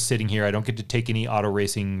camera's just sitting here. I don't get to take any auto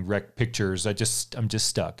racing wreck pictures. I'm just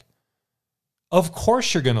stuck. Of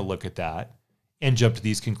course you're going to look at that and jump to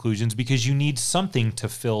these conclusions because you need something to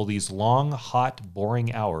fill these long, hot,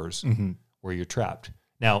 boring hours where you're trapped.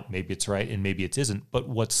 Now, maybe it's right and maybe it isn't, but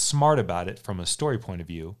what's smart about it from a story point of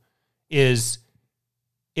view is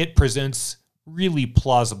it presents really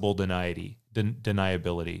plausible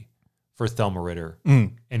deniability for Thelma Ritter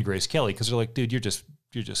and Grace Kelly, because they're like, dude, you're just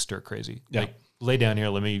stir crazy. Yeah. Like, lay down here,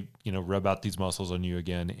 let me rub out these muscles on you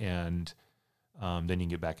again, and then you can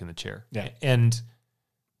get back in the chair. Yeah. And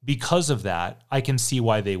because of that, I can see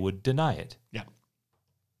why they would deny it. Yeah.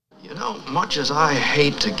 You know, much as I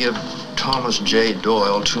hate to give Thomas J.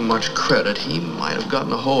 Doyle too much credit, he might have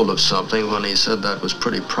gotten a hold of something when he said that was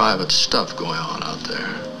pretty private stuff going on out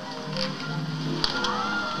there.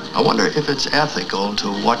 I wonder if it's ethical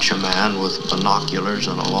to watch a man with binoculars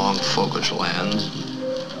and a long focus lens.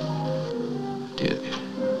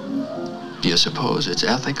 Do you suppose it's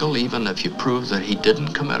ethical even if you prove that he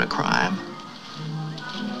didn't commit a crime?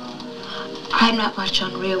 I'm not much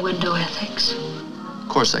on Rear Window ethics. Of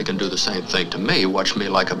course, they can do the same thing to me, watch me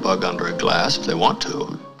like a bug under a glass if they want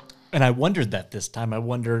to. And I wondered that this time. I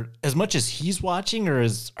wonder, as much as he's watching, or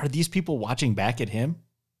are these people watching back at him?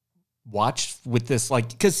 Watch with this, like,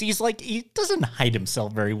 because he's like, he doesn't hide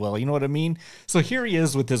himself very well, you know what I mean? So here he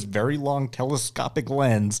is with this very long telescopic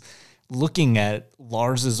lens looking at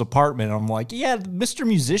Lars's apartment. I'm like, yeah, Mr.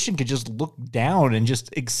 Musician could just look down and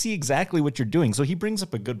just see exactly what you're doing. So he brings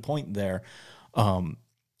up a good point there.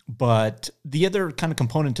 But the other kind of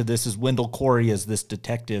component to this is Wendell Corey as this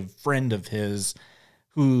detective friend of his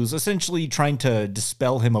who's essentially trying to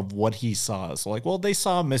dispel him of what he saw. So like, well, they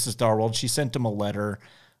saw Mrs. Darwald. She sent him a letter.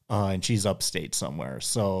 And she's upstate somewhere.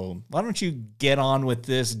 So why don't you get on with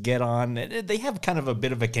this? Get on. They have kind of a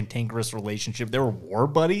bit of a cantankerous relationship. They were war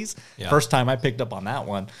buddies. Yeah. First time I picked up on that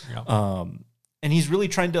one. Yeah. And he's really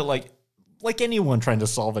trying to like anyone trying to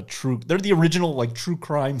solve they're the original like true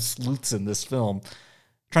crime sleuths in this film.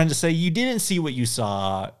 Trying to say, you didn't see what you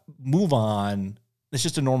saw. Move on. It's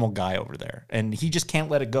just a normal guy over there. And he just can't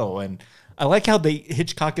let it go. And I like how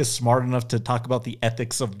Hitchcock is smart enough to talk about the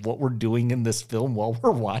ethics of what we're doing in this film while we're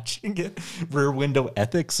watching it. Rear Window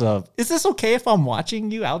ethics of, is this okay if I'm watching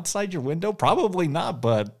you outside your window? Probably not,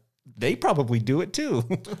 but they probably do it too.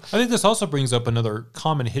 I think this also brings up another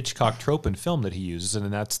common Hitchcock trope in film that he uses,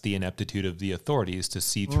 and that's the ineptitude of the authorities to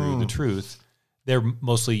see through the truth. They're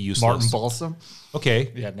mostly useless. Martin Balsam.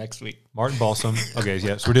 Okay. Yeah, next week. Martin Balsam. Okay,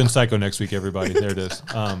 yes. We're doing Psycho next week, everybody. There it is.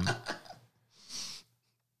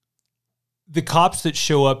 The cops that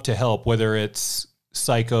show up to help, whether it's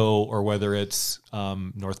Psycho or whether it's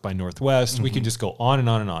North by Northwest, we can just go on and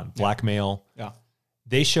on and on. Blackmail. Yeah.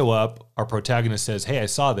 They show up. Our protagonist says, hey, I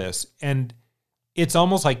saw this. And it's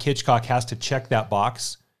almost like Hitchcock has to check that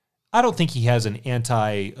box. I don't think he has an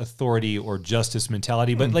anti-authority or justice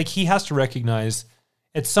mentality, but like he has to recognize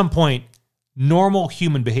at some point, normal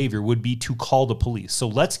human behavior would be to call the police. So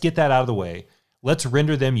let's get that out of the way. Let's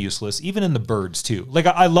render them useless, even in The Birds too. Like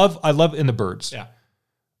I love in The Birds. Yeah.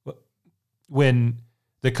 When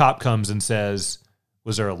the cop comes and says,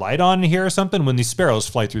 was there a light on here or something? When these sparrows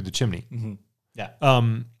fly through the chimney. Mm-hmm.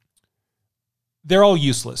 Yeah. They're all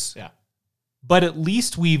useless. Yeah. But at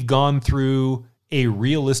least we've gone through a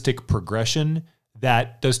realistic progression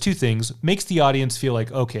that does two things, makes the audience feel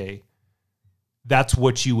like, okay, that's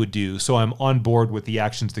what you would do. So I'm on board with the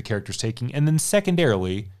actions the character's taking. And then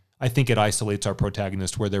secondarily, I think it isolates our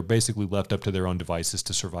protagonist where they're basically left up to their own devices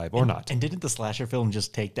to survive or not. And didn't the slasher film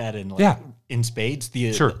just take that in in spades?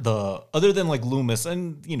 Sure. The other than like Loomis,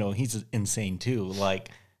 and you know, he's insane too. Like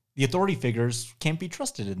the authority figures can't be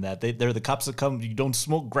trusted in that. They're the cops that come, you don't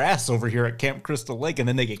smoke grass over here at Camp Crystal Lake, and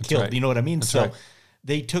then they get killed. Right. You know what I mean? So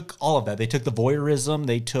they took all of that. They took the voyeurism,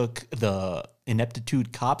 they took the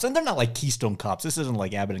ineptitude cops, and they're not like Keystone Cops. This isn't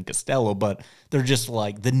like Abbott and Costello, but they're just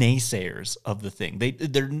like the naysayers of the thing.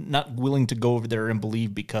 They're not willing to go over there and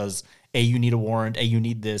believe because A, you need a warrant, A, you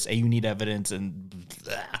need this, A, you need evidence, and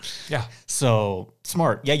blah. Yeah. So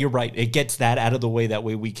smart. Yeah, you're right. It gets that out of the way. That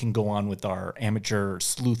way we can go on with our amateur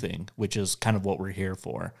sleuthing, which is kind of what we're here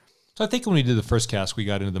for. So I think when we did the first cast, we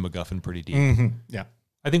got into the MacGuffin pretty deep. Mm-hmm. Yeah.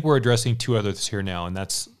 I think we're addressing two others here now, and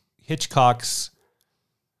that's Hitchcock's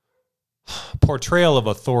portrayal of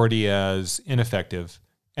authority as ineffective.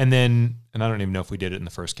 And then, and I don't even know if we did it in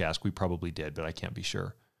the first cast. We probably did, but I can't be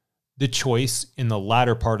sure. The choice in the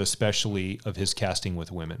latter part, especially of his casting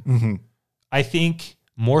with women. Mm-hmm. I think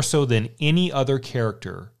more so than any other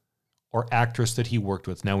character or actress that he worked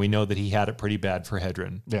with. Now we know that he had it pretty bad for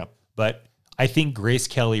Hedren. Yeah. But I think Grace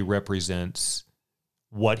Kelly represents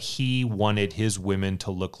what he wanted his women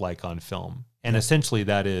to look like on film. And essentially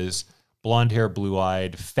that is blonde hair,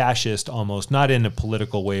 blue-eyed, fascist almost, not in a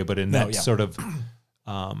political way, but in that sort of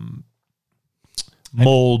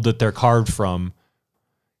mold that they're carved from,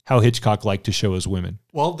 how Hitchcock liked to show his women.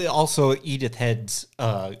 Well, also Edith Head's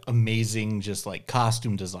amazing just like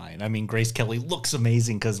costume design. I mean, Grace Kelly looks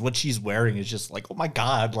amazing because what she's wearing is just like, oh my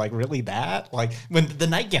God, like really that? Like when the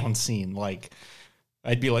nightgown scene, like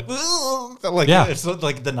I'd be like, like it's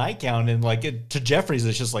like the nightgown, and like to Jeffries,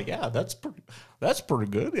 it's just like, yeah, that's pretty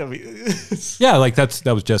good. I mean, yeah, like that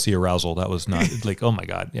was Jesse Arousal. That was not like, oh my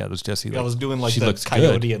God, yeah, it was Jesse. I was doing like the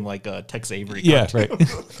Coyote good. And like Tex Avery. Yeah, right.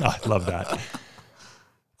 Oh, I love that.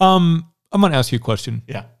 I'm going to ask you a question.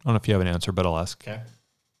 Yeah. I don't know if you have an answer, but I'll ask. Okay.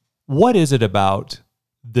 What is it about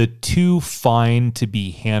the too fine to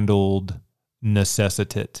be handled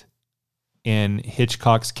necessitate in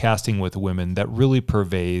Hitchcock's casting with women that really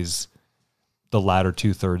purveys the latter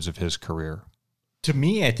 2/3 of his career? To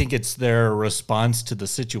me, I think it's their response to the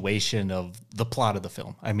situation of the plot of the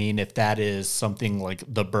film. I mean, if that is something like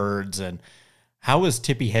The Birds, and how is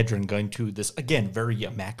Tippi Hedren going to this, again, very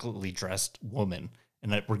immaculately dressed woman,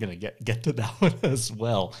 and we're going to get to that one as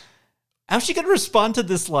well. How's she going to respond to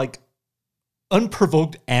this, like,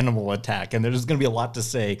 unprovoked animal attack? And there's going to be a lot to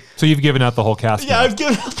say. So you've given out the whole cast. Yeah, now. I've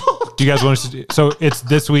given out the whole Do you guys want us to do? So it's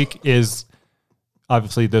this week is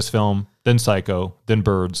obviously this film, then Psycho, then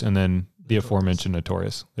Birds, and then the aforementioned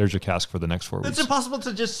Notorious. There's your cast for the next 4 weeks. It's impossible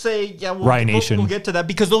to just say, yeah, Riot Nation. We'll get to that,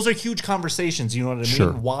 because those are huge conversations. You know what I mean?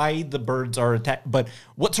 Sure. Why the birds are attacked, but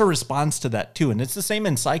what's her response to that too? And it's the same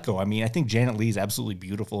in Psycho. I mean, I think Janet Leigh is absolutely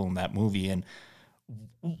beautiful in that movie. And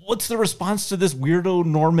what's the response to this weirdo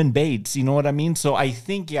Norman Bates? You know what I mean? So I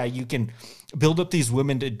think, yeah, you can build up these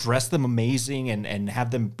women to dress them amazing and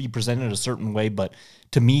have them be presented a certain way. But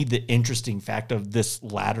to me, the interesting fact of this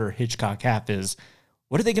latter Hitchcock half is,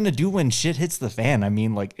 what are they going to do when shit hits the fan? I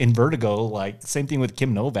mean, like in Vertigo, like same thing with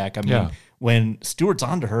Kim Novak. I mean, when Stewart's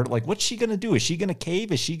onto her, like, what's she going to do? Is she going to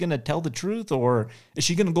cave? Is she going to tell the truth? Or is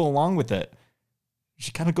she going to go along with it?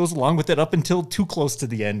 She kind of goes along with it up until too close to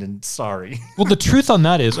the end, and sorry. Well, the truth on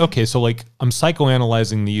that is, okay, so like I'm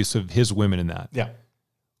psychoanalyzing the use of his women in that. Yeah.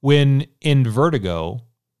 When in Vertigo,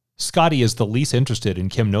 Scotty is the least interested in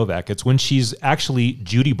Kim Novak. It's when she's actually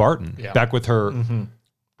Judy Barton, back with her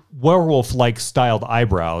werewolf-like styled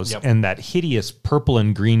eyebrows and that hideous purple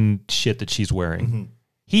and green shit that she's wearing.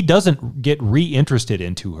 He doesn't get re-interested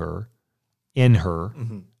in her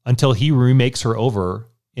until he remakes her over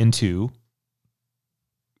into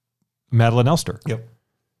Madeline Elster. Yep.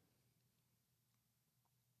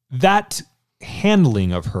 That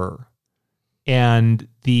handling of her and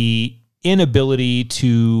the inability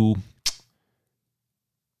to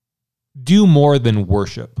do more than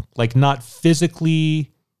worship, like not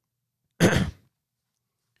physically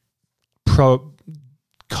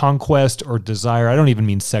conquest or desire. I don't even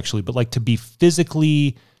mean sexually, but like to be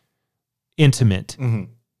physically intimate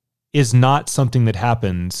is not something that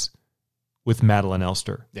happens with Madeline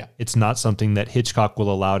Elster. Yeah. It's not something that Hitchcock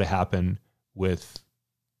will allow to happen with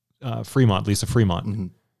Fremont, Lisa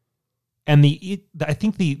Fremont. And I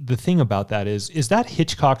think the thing about that is that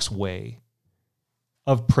Hitchcock's way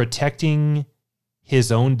of protecting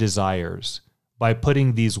his own desires by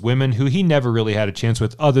putting these women who he never really had a chance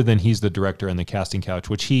with, other than he's the director and the casting couch,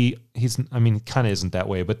 which he's I mean, kind of isn't that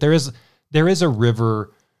way, but there is a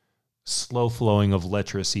river slow flowing of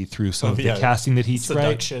lechery through some of the casting that he's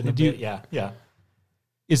seduction, right. Yeah.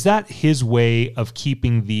 Is that his way of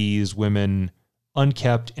keeping these women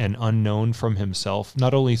unkept and unknown from himself,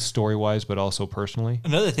 not only story-wise, but also personally?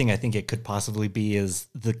 Another thing I think it could possibly be is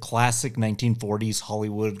the classic 1940s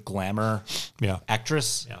Hollywood glamour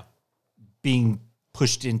actress being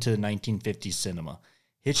pushed into 1950s cinema.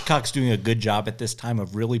 Hitchcock's doing a good job at this time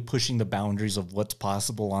of really pushing the boundaries of what's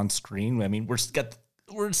possible on screen. I mean, we're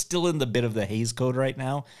still in the bit of the Hays Code right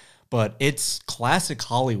now, but it's classic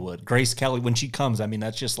Hollywood. Grace Kelly, when she comes, I mean,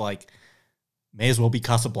 that's just like, may as well be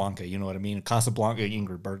Casablanca, you know what I mean? Casablanca,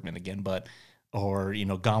 Ingrid Bergman again, or, you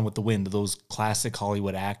know, Gone with the Wind, those classic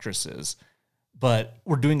Hollywood actresses. But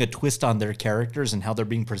we're doing a twist on their characters and how they're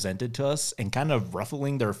being presented to us and kind of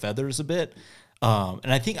ruffling their feathers a bit.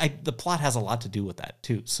 And I think the plot has a lot to do with that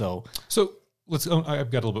too. So let's, I've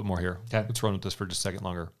got a little bit more here. Okay. Let's run with this for just a second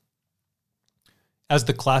longer. As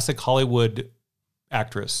the classic Hollywood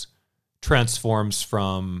actress transforms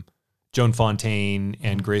from Joan Fontaine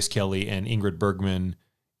and Grace Kelly and Ingrid Bergman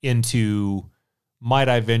into, might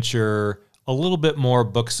I venture, a little bit more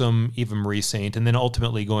buxom Eva Marie Saint, and then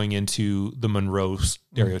ultimately going into the Monroe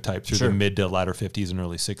stereotype through the mid to latter 50s and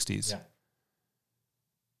early 60s. Yeah.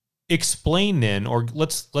 Explain then, or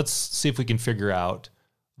let's see if we can figure out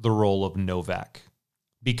the role of Novak.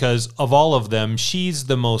 Because of all of them, she's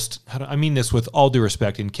the most, I mean this with all due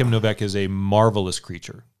respect, and Kim Novak is a marvelous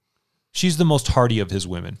creature. She's the most hardy of his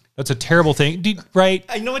women. That's a terrible thing, right?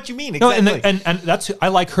 I know what you mean. Exactly. No, and that's, I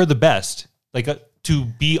like her the best. Like, to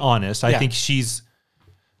be honest, I think she's...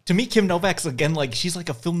 To me, Kim Novak's, again, like, she's like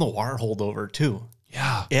a film noir holdover, too.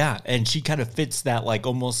 Yeah. Yeah, and she kind of fits that, like,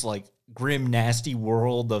 almost, like, grim, nasty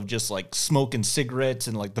world of just, like, smoke and cigarettes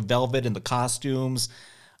and, like, the velvet and the costumes,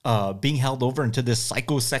 being held over into this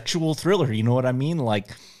psychosexual thriller, you know what I mean? Like,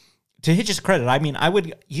 to Hitch's credit, I mean,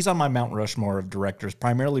 he's on my Mount Rushmore of directors,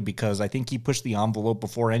 primarily because I think he pushed the envelope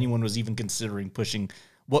before anyone was even considering pushing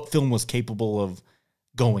what film was capable of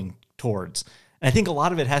going towards. And I think a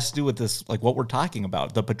lot of it has to do with this, like what we're talking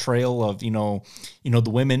about, the portrayal of, the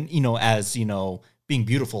women, as, being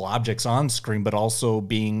beautiful objects on screen, but also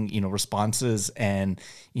being, responses and,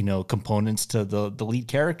 components to the lead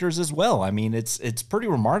characters as well. I mean, it's pretty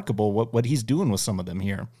remarkable what he's doing with some of them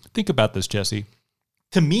here. Think about this, Jesse.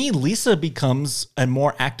 To me, Lisa becomes a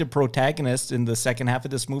more active protagonist in the second half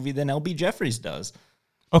of this movie than L.B. Jeffries does.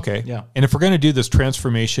 Okay. Yeah. And if we're going to do this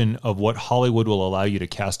transformation of what Hollywood will allow you to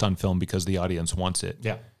cast on film because the audience wants it.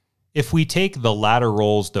 Yeah. If we take the latter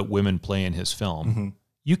roles that women play in his film,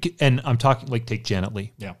 you can, and I'm talking like take Janet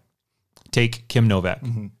Leigh. Yeah. Take Kim Novak.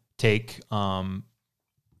 Take Tippi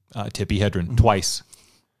Hedren twice.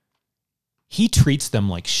 He treats them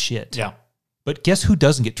like shit. Yeah. But guess who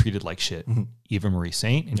doesn't get treated like shit? Eva Marie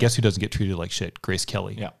Saint. And guess who doesn't get treated like shit? Grace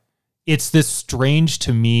Kelly. Yeah. It's this strange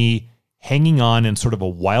to me hanging on in sort of a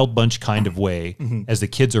wild bunch kind of way as the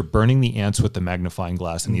kids are burning the ants with the magnifying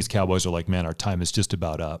glass. And these cowboys are like, man, our time is just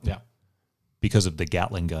about up. Yeah. Because of the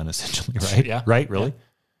Gatling gun, essentially, right? Yeah. Right? Really? Yeah.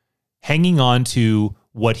 Hanging on to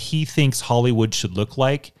what he thinks Hollywood should look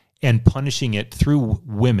like and punishing it through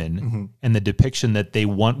women and the depiction that they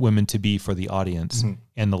want women to be for the audience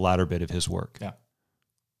and the latter bit of his work. Yeah.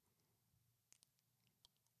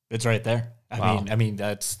 It's right there. Wow.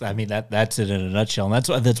 That's it in a nutshell. And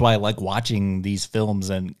that's why I like watching these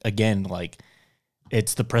films. And again, like,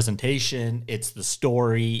 it's the presentation, it's the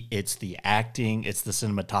story, it's the acting, it's the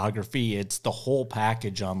cinematography, it's the whole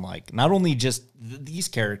package on, like, not only just these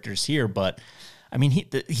characters here, but I mean,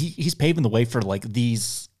 he's paving the way for like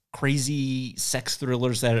these crazy sex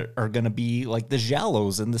thrillers that are going to be like the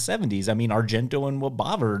Giallos in the 70s. I mean, Argento and what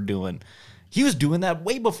Bava are doing. He was doing that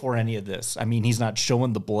way before any of this. I mean, he's not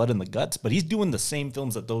showing the blood and the guts, but he's doing the same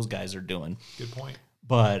films that those guys are doing. Good point.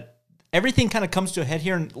 But everything kind of comes to a head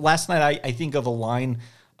here. And last night, I think of a line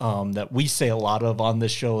that we say a lot of on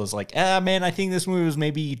this show is like, man, I think this movie was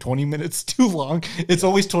maybe 20 minutes too long. It's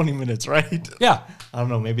always 20 minutes, right? Yeah. I don't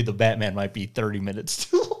know. Maybe the Batman might be 30 minutes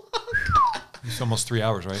too long. It's almost 3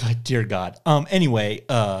 hours, right? Dear God. Anyway,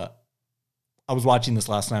 I was watching this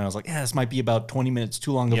last night. And I was like, this might be about 20 minutes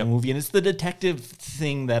too long of a movie. And it's the detective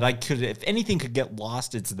thing that I could, if anything could get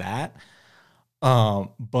lost, it's that.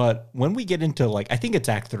 But when we get into, like, I think it's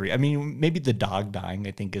Act 3. I mean, maybe the dog dying,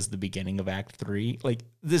 I think, is the beginning of Act 3. Like,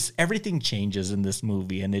 everything changes in this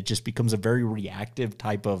movie, and it just becomes a very reactive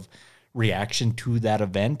type of reaction to that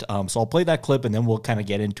event. So I'll play that clip, and then we'll kind of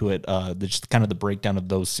get into it, just kind of the breakdown of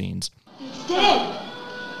those scenes. It's dead.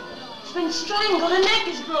 It's been strangled. The neck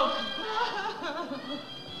is broken.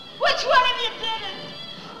 Which one of you did it?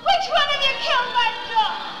 Which one of you killed my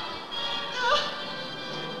dog?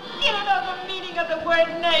 You don't know the meaning of the word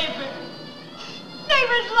neighbor.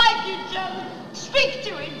 Neighbors like each other, speak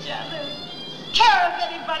to each other, care if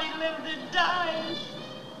anybody lives or dies.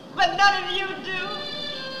 But none of you do.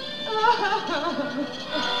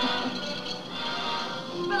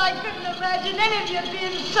 But I couldn't imagine any of you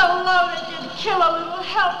being so low that you'd kill a little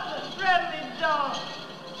helpless, friendly dog.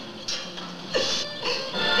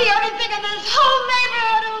 The only thing in this whole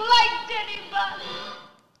neighborhood who liked anybody.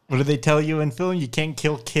 What do they tell you in film? You can't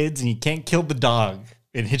kill kids and you can't kill the dog.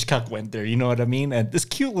 And Hitchcock went there, you know what I mean? And this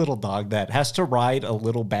cute little dog that has to ride a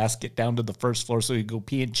little basket down to the first floor so he can go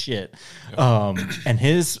pee and shit. And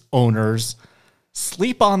his owners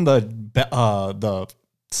sleep on the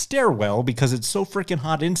stairwell because it's so freaking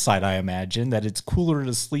hot inside, I imagine, that it's cooler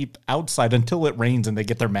to sleep outside until it rains and they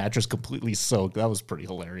get their mattress completely soaked. That was pretty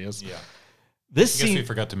hilarious. Yeah. This I guess scene, we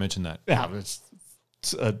forgot to mention that. yeah, it's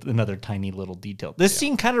another tiny little detail. This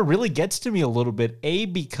scene kind of really gets to me a little bit,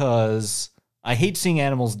 because I hate seeing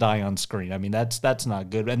animals die on screen. I mean, that's not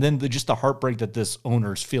good. And then just the heartbreak that this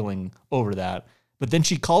owner's feeling over that. But then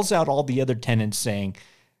she calls out all the other tenants saying,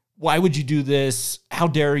 why would you do this? How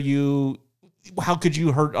dare you? How could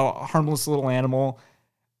you hurt a harmless little animal?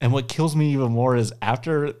 And what kills me even more is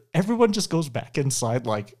after everyone just goes back inside,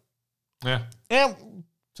 like, Yeah.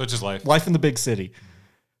 Such is life. Life in the big city.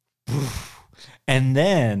 And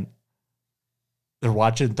then they're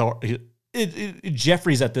watching Thor.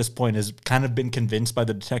 Jeffries at this point has kind of been convinced by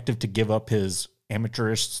the detective to give up his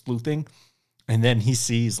amateurish sleuthing. And then he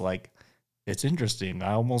sees, like, it's interesting.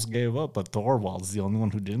 I almost gave up, but Thorwald's the only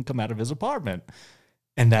one who didn't come out of his apartment.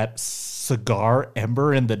 And that cigar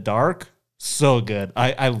ember in the dark, so good.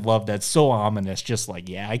 I love that. So ominous. Just like,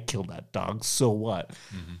 yeah, I killed that dog. So what?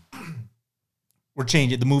 Mm-hmm. We're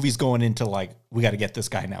changing. The movie's going into, like, we got to get this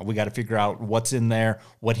guy now. We got to figure out what's in there,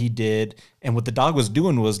 what he did. And what the dog was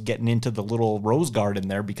doing was getting into the little rose garden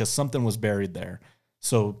there because something was buried there.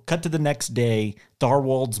 So cut to the next day,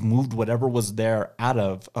 Thorwald's moved whatever was there out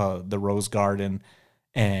of the rose garden.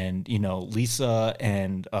 And, Lisa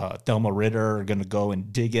and Thelma Ritter are going to go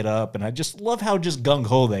and dig it up. And I just love how just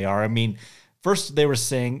gung-ho they are. I mean, first they were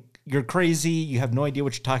saying, you're crazy. You have no idea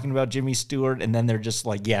what you're talking about, Jimmy Stewart. And then they're just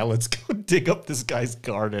like, yeah, let's go dig up this guy's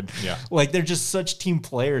garden. Yeah. Like, they're just such team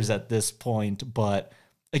players at this point. But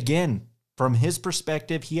again, from his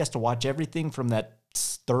perspective, he has to watch everything from that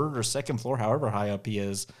third or second floor, however high up he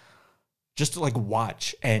is, just to like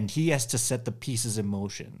watch. And he has to set the pieces in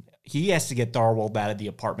motion. He has to get Thorwald out of the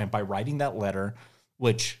apartment by writing that letter,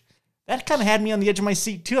 which that kind of had me on the edge of my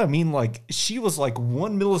seat too. I mean, like, she was like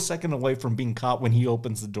 1 millisecond away from being caught when he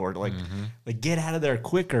opens the door. Like get out of there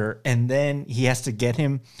quicker. And then he has to get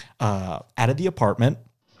him out of the apartment.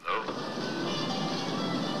 Hello?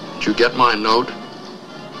 Did you get my note?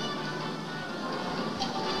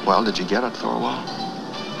 Well, did you get it, Thorwald?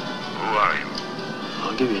 Who are you?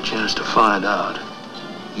 I'll give you a chance to find out.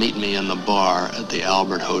 Meet me in the bar at the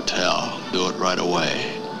Albert Hotel. Do it right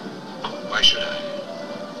away. Why should I?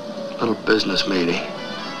 Little business meeting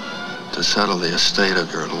to settle the estate of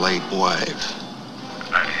your late wife.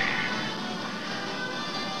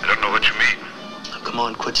 I don't know what you mean. Now, come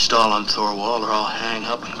on, quit stalling, Thorwald, or I'll hang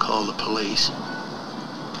up and call the police.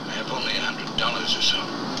 I have only $100 or so.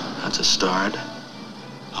 That's a start.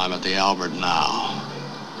 I'm at the Albert now.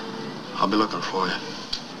 I'll be looking for you.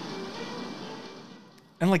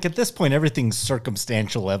 And like at this point, everything's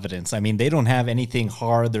circumstantial evidence. I mean, they don't have anything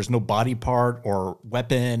hard. There's no body part or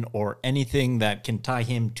weapon or anything that can tie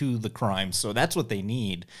him to the crime. So that's what they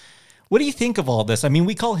need. What do you think of all this? I mean,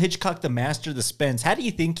 we call Hitchcock the master of the suspense. How do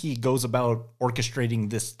you think he goes about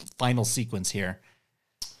orchestrating this final sequence here?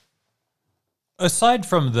 Aside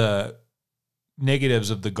from the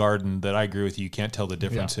negatives of the garden that I agree with you can't tell the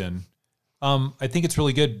difference in, I think it's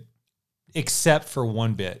really good, except for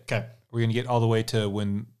one bit. Okay. We're going to get all the way to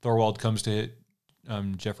when Thorwald comes to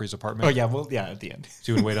Jeffrey's apartment. Oh, yeah. Well, yeah, at the end.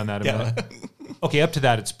 So you want to wait on that a minute? Okay, up to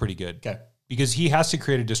that, it's pretty good. Okay. Because he has to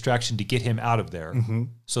create a distraction to get him out of there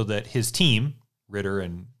so that his team, Ritter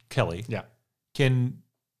and Kelly, can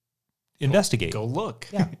investigate. Go look.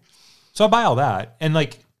 Yeah. So I buy all that. And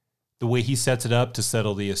like the way he sets it up to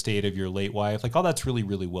settle the estate of your late wife, like, oh, that's really,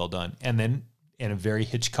 really well done. And then in a very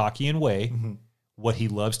Hitchcockian way, what he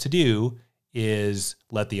loves to do is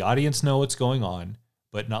let the audience know what's going on,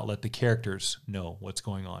 but not let the characters know what's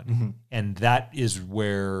going on. And that is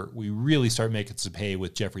where we really start making some hay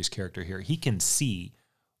with Jeffrey's character here. He can see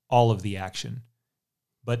all of the action,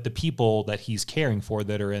 but the people that he's caring for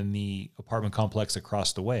that are in the apartment complex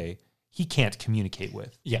across the way, he can't communicate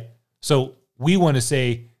with. Yeah. So we want to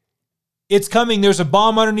say, it's coming, there's a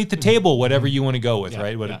bomb underneath the table, whatever you want to go with,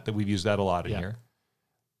 right? That we've used that a lot in here.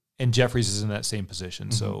 And Jeffries is in that same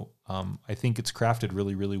position. So I think it's crafted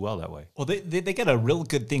really, really well that way. Well, they got a real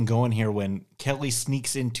good thing going here when Kelly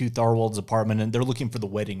sneaks into Thorwald's apartment and they're looking for the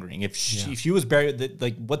wedding ring. If she was buried,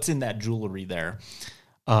 like, what's in that jewelry there?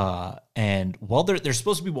 And while they're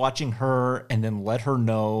supposed to be watching her and then let her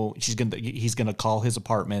know he's gonna call his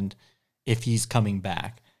apartment if he's coming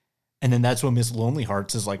back. And then that's when Miss Lonely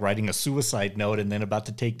Hearts is like writing a suicide note and then about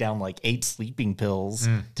to take down like 8 sleeping pills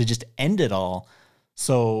to just end it all.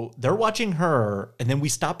 So they're watching her, and then we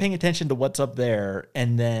stop paying attention to what's up there,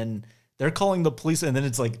 and then they're calling the police, and then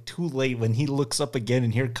it's like too late when he looks up again,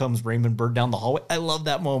 and here comes Raymond Burr down the hallway. I love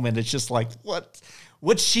that moment. It's just like,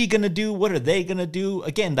 what's she going to do? What are they going to do?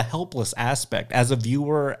 Again, the helpless aspect. As a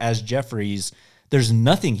viewer, as Jeffries, there's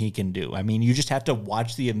nothing he can do. I mean, you just have to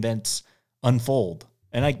watch the events unfold.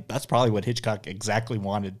 And that's probably what Hitchcock exactly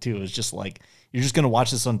wanted, too, is just like, you're just going to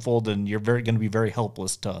watch this unfold, and you're going to be very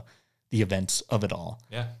helpless to the events of it all.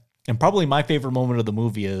 Yeah. And probably my favorite moment of the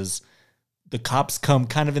movie is the cops come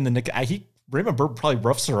kind of in the nick. Raymond Burr probably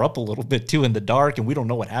roughs her up a little bit too in the dark, and we don't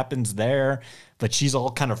know what happens there, but she's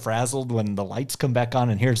all kind of frazzled when the lights come back on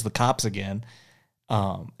and here's the cops again.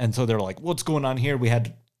 And so they're like, what's going on here? We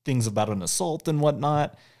had things about an assault and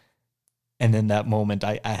whatnot. And then that moment,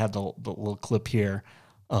 I had the little clip here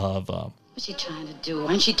of... What's she trying to do?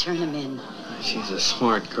 Why don't she turn him in? She's a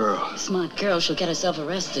smart girl. Smart girl, she'll get herself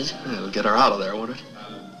arrested. It'll get her out of there, won't it?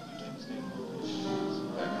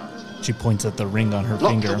 She points at the ring on her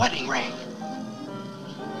Look, finger. the wedding ring.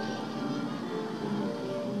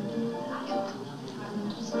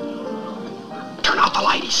 Turn out the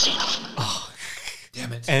light, he's seen us.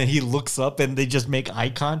 Damn it. And he looks up and they just make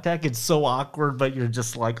eye contact. It's so awkward, but you're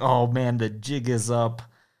just like, oh man, the jig is up.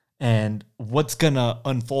 And what's going to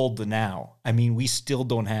unfold now? I mean, we still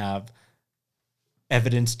don't have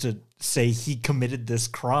evidence to say he committed this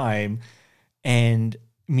crime. And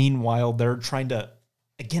meanwhile, they're trying to,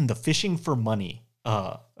 again, the fishing for money.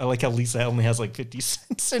 I like how Lisa only has like 50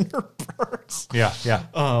 cents in her purse. Yeah.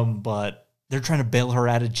 But they're trying to bail her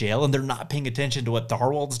out of jail, and they're not paying attention to what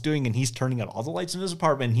Darwald's doing, and he's turning out all the lights in his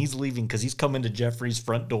apartment, and he's leaving because he's coming to Jeffrey's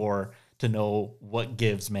front door to know what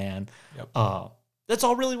gives, man. Yep. That's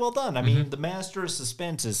all really well done. I mean, the master of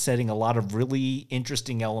suspense is setting a lot of really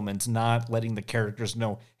interesting elements, not letting the characters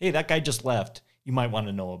know, hey, that guy just left. You might want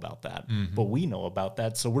to know about that. But we know about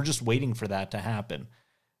that, so we're just waiting for that to happen.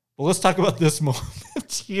 Well, let's talk about this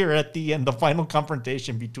moment here at the end, the final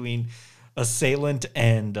confrontation between assailant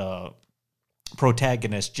and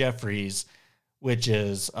protagonist Jeffries, which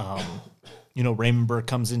is, Raymond Burr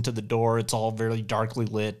comes into the door. It's all very darkly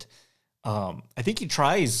lit. I think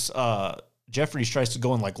Jeffries tries to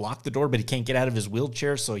go and like lock the door, but he can't get out of his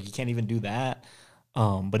wheelchair, so he can't even do that.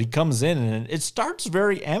 But he comes in, and it starts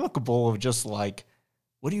very amicable of just like,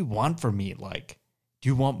 what do you want from me? Like, do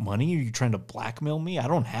you want money? Are you trying to blackmail me? I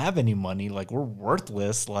don't have any money. Like, we're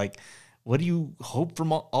worthless. Like, what do you hope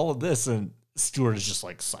from all of this? And Stewart is just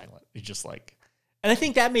like silent. He's just like, and I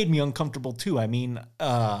think that made me uncomfortable too. I mean,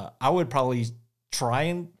 I would probably try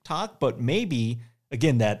and talk, but maybe,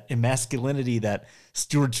 again, that emasculinity that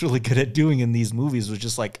Stewart's really good at doing in these movies was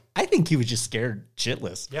just like, I think he was just scared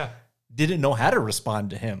shitless. Yeah. Didn't know how to respond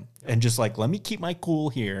to him. And just like, let me keep my cool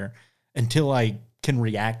here until I can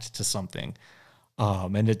react to something.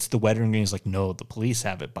 And it's the wedding ring. He's like, no, the police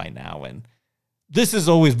have it by now. And this has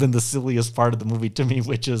always been the silliest part of the movie to me,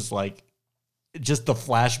 which is like just the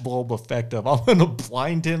flashbulb effect of, I'm going to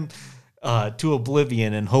blind him to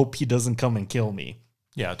oblivion and hope he doesn't come and kill me.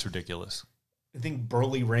 Yeah, it's ridiculous. I think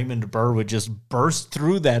burly Raymond Burr would just burst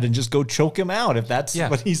through that and just go choke him out if that's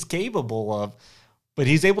what he's capable of. But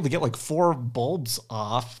he's able to get like 4 bulbs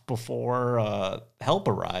off before help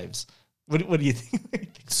arrives. What do you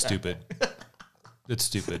think? Stupid. It's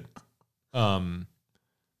stupid. Are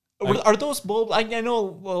those bulbs? I know,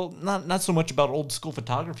 well, not so much about old school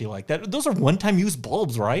photography like that. Those are one-time use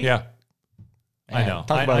bulbs, right? Yeah. Man, I know.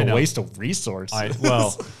 Talk about I a know. waste of resources.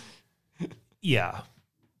 Yeah.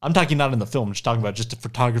 I'm talking not in the film. I'm just talking about just the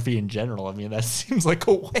photography in general. I mean, that seems like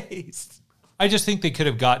a waste. I just think they could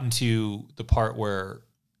have gotten to the part where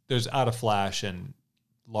there's out of flash and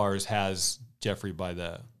Lars has Jeffrey by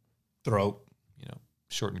the throat,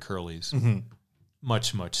 short and curlies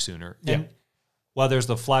much, much sooner. Yeah. And while there's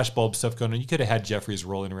the flashbulb stuff going on, you could have had Jeffries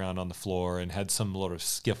rolling around on the floor and had some little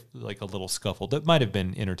like a little scuffle that might have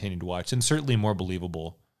been entertaining to watch and certainly more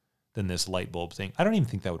believable than this light bulb thing. I don't even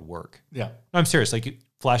think that would work. Yeah. I'm serious. Like,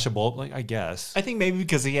 flash a bulb, like, I guess. I think maybe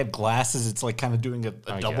because he had glasses, it's like kind of doing a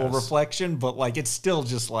double reflection, but like it's still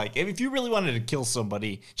just like, if you really wanted to kill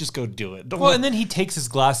somebody, just go do it. And then he takes his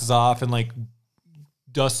glasses off and like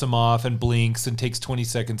dusts them off and blinks and takes 20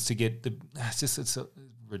 seconds to get the. It's so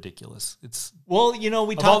ridiculous. It's we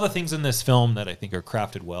of all the things in this film that I think are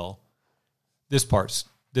crafted well, this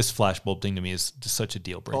flashbulb thing to me is just such a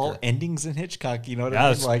deal breaker. All endings in Hitchcock, you know what I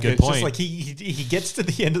mean? That's Like, a good it's point. just like he gets to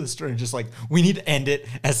the end of the story and just like, we need to end it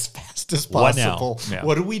as fast as possible. What now? Yeah.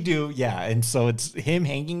 What do we do? Yeah, and so it's him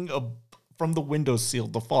hanging from the windowsill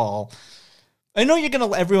to fall. I know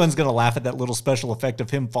everyone's gonna laugh at that little special effect of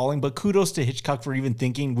him falling, but kudos to Hitchcock for even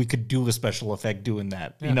thinking we could do a special effect doing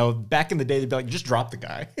that. Yeah. Back in the day, they'd be like, just drop the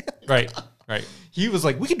guy. Right. He was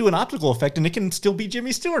like, we can do an optical effect and it can still be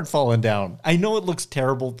Jimmy Stewart falling down. I know it looks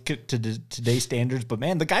terrible to today's standards, but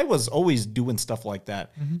man, the guy was always doing stuff like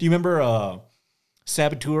that. Do you remember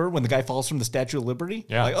Saboteur when the guy falls from the Statue of Liberty?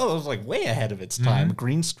 Yeah. Like, it was like way ahead of its time.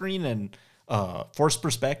 Green screen and forced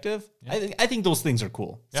perspective. Yeah. I think those things are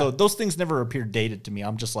cool. Yeah. So those things never appear dated to me.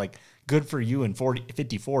 I'm just like, good for you in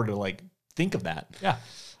 54 to like think of that. Yeah.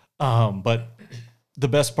 But the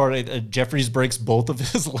best part, Jeffries breaks both of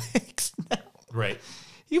his legs. Right.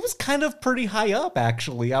 He was kind of pretty high up,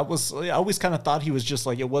 actually. I always kind of thought he was just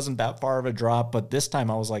like, it wasn't that far of a drop, but this time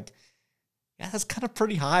I was like, yeah, that's kind of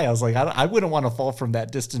pretty high. I was like, I wouldn't want to fall from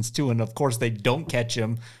that distance too. And of course, they don't catch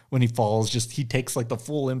him when he falls. Just he takes like the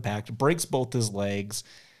full impact, breaks both his legs.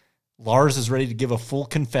 Lars is ready to give a full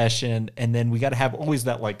confession, and then we got to have always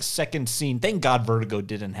that like second scene. Thank God Vertigo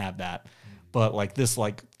didn't have that, but like this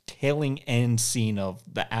like tailing end scene of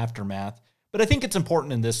the aftermath. But I think it's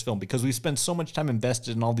important in this film because we spend so much time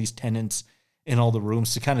invested in all these tenants in all the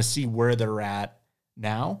rooms to kind of see where they're at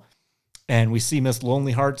now. And we see Miss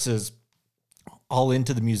Lonely Hearts is all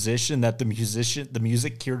into the musician, that the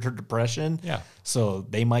music cured her depression. Yeah. So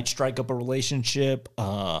they might strike up a relationship.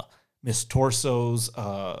 Miss Torso's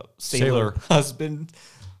sailor husband,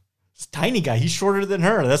 this tiny guy, he's shorter than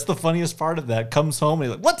her. That's the funniest part of that. Comes home and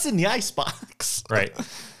he's like, what's in the icebox? Right.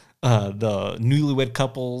 The newlywed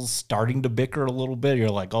couple's starting to bicker a little bit. You're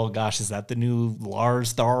like, oh gosh, is that the new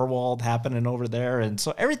Lars Starwald happening over there? And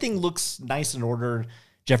so everything looks nice and ordered.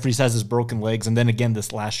 Jeffries has his broken legs. And then again,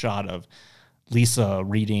 this last shot of Lisa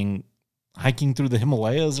reading Hiking Through the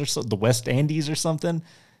Himalayas or so, the West Andes or something,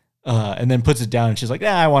 and then puts it down and she's like,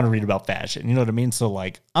 I want to read about fashion. You know what I mean? So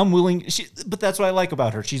like, I'm willing, but that's what I like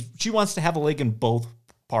about her. She wants to have a leg in both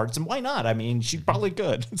parts, and why not? I mean, she's probably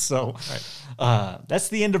good. So that's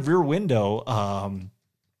the end of Rear Window.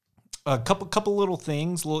 A couple little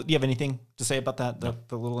things. Do you have anything to say about that?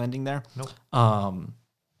 The little ending there? Nope.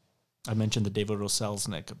 I mentioned the David O.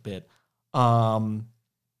 Selznick a bit.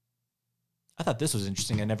 I thought this was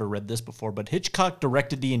interesting. I never read this before, but Hitchcock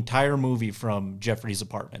directed the entire movie from Jeffrey's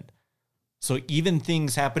apartment. So even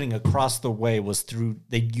things happening across the way was through,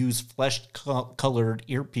 they'd use flesh-colored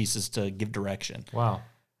earpieces to give direction. Wow.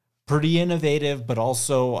 Pretty innovative, but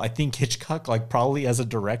also I think Hitchcock, like probably as a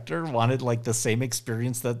director, wanted like the same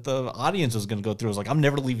experience that the audience was going to go through. It was like, I'm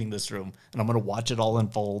never leaving this room, and I'm going to watch it all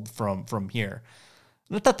unfold from here.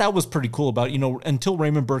 And I thought that was pretty cool about, until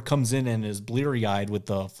Raymond Burr comes in and is bleary-eyed with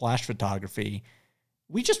the flash photography,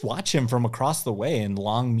 we just watch him from across the way in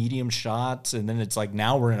long, medium shots, and then it's like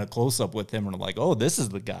now we're in a close-up with him, and we're like, oh, this is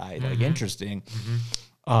the guy. Like, interesting.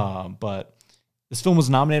 But this film was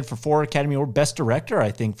nominated for 4 Academy Award Best Director,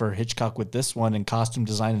 I think, for Hitchcock with this one, and costume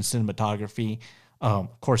design and cinematography.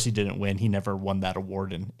 Of course, he didn't win. He never won that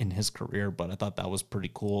award in his career, but I thought that was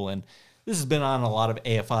pretty cool. And this has been on a lot of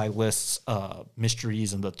AFI lists,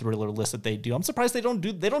 mysteries and the thriller lists that they do. I'm surprised they don't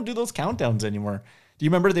do those countdowns anymore. Do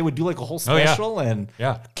you remember they would do like a whole special and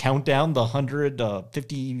count down the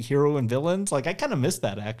 150 hero and villains? Like, I kind of missed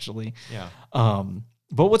that, actually. Yeah.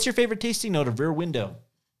 But what's your favorite tasting note of Rear Window?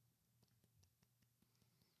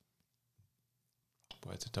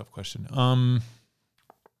 Boy, it's a tough question.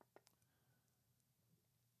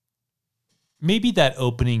 Maybe that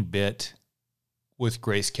opening bit with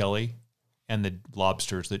Grace Kelly and the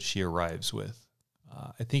lobsters that she arrives with.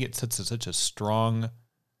 I think it sets such a strong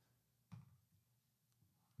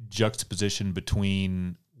juxtaposition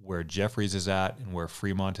between where Jeffries is at and where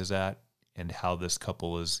Fremont is at, and how this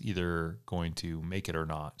couple is either going to make it or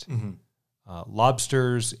not.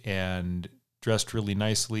 Lobsters and dressed really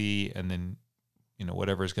nicely, and then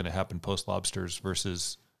whatever is going to happen post lobsters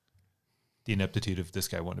versus the ineptitude of this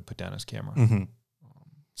guy wanting to put down his camera.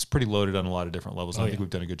 It's pretty loaded on a lot of different levels. I think we've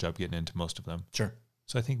done a good job getting into most of them. Sure.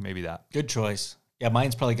 So I think maybe that. Good choice. Yeah,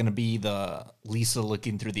 mine's probably going to be the Lisa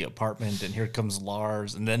looking through the apartment, and here comes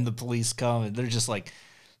Lars, and then the police come, and there's just like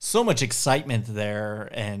so much excitement there,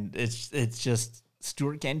 and it's just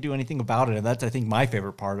Stuart can't do anything about it, and that's I think my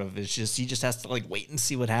favorite part of it. Is just he just has to like wait and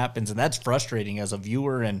see what happens, and that's frustrating as a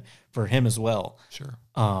viewer and for him as well. Sure.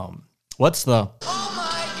 What's the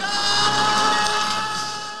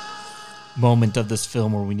moment of this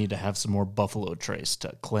film where we need to have some more Buffalo Trace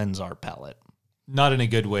to cleanse our palate? Not in a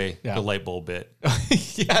good way. Yeah. The light bulb bit.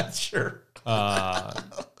 Yeah, sure. I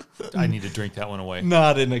need to drink that one away.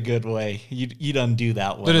 Not in a good way. You'd undo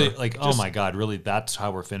that one. Literally, like, oh my God, really? That's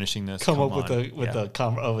how we're finishing this? Come up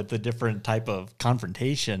with the different type of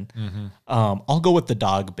confrontation. I'll go with the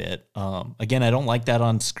dog bit. Again, I don't like that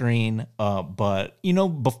on screen. But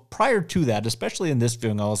prior to that, especially in this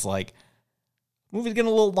film, I was like, movie's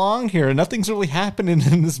getting a little long here. Nothing's really happening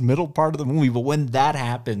in this middle part of the movie. But when that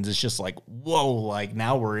happens, it's just like, whoa, like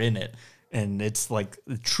now we're in it. And it's like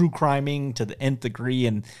true criming to the nth degree.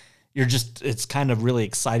 And it's kind of really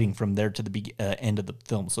exciting from there to the end of the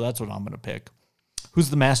film. So that's what I'm going to pick. Who's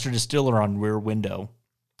the master distiller on Rear Window?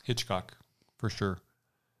 Hitchcock, for sure.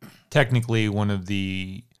 Technically, one of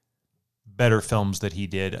the better films that he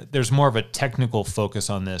did. There's more of a technical focus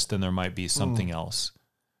on this than there might be something else.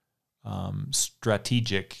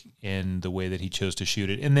 Strategic in the way that he chose to shoot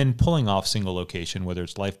it, and then pulling off single location, whether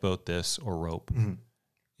it's Lifeboat, this, or Rope,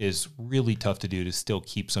 is really tough to do to still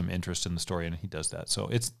keep some interest in the story, and he does that. So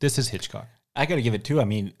this is Hitchcock. I got to give it too. I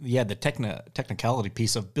mean, yeah, the technicality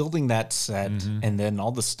piece of building that set, and then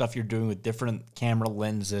all the stuff you're doing with different camera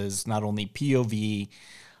lenses, not only POV,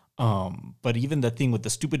 but even the thing with the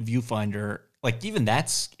stupid viewfinder, like even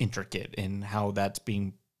that's intricate in how that's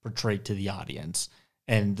being portrayed to the audience.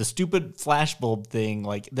 And the stupid flashbulb thing,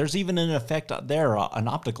 like there's even an effect there, an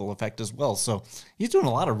optical effect as well. So he's doing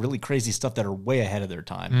a lot of really crazy stuff that are way ahead of their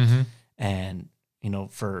time. And,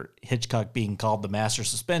 for Hitchcock being called the master of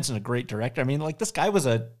suspense and a great director, I mean, like this guy was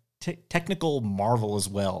a technical marvel as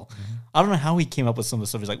well. I don't know how he came up with some of the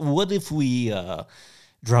stuff. He's like, what if we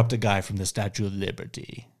dropped a guy from the Statue of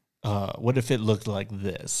Liberty? What if it looked like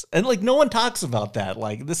this? And like no one talks about that.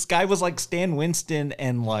 Like this guy was like Stan Winston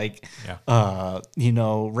and like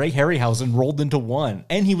Ray Harryhausen rolled into one,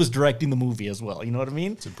 and he was directing the movie as well. You know what I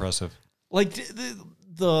mean? It's impressive. Like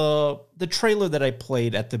the trailer that I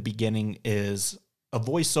played at the beginning is a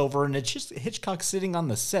voiceover, and it's just Hitchcock sitting on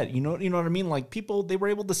the set. You know what I mean? Like people, they were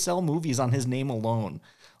able to sell movies on his name alone.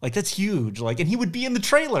 Like that's huge. Like, and he would be in the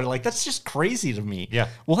trailer. Like that's just crazy to me. Yeah.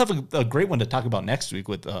 We'll have a great one to talk about next week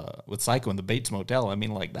with Psycho and the Bates Motel. I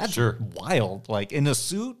mean, like that's Sure. wild. Like in a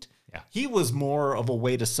suit, Yeah. he was more of a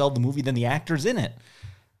way to sell the movie than the actors in it.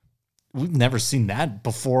 We've never seen that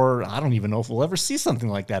before. I don't even know if we'll ever see something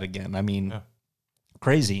like that again. I mean,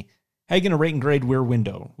 crazy. How you going to rate and grade Rear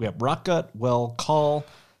Window? We have Rock Gut, Well, Call,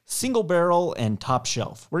 Single Barrel, and Top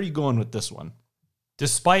Shelf. Where are you going with this one?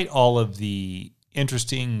 Despite all of the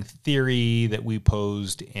interesting theory that we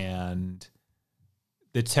posed and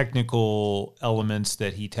the technical elements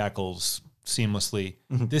that he tackles seamlessly,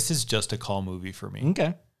 this is just a call movie for me.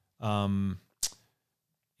 Okay.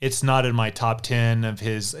 It's not in my top 10 of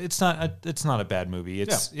his. It's not a bad movie.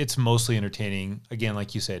 It's mostly entertaining. Again,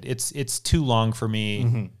 like you said, it's too long for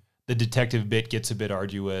me. The detective bit gets a bit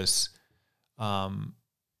arduous.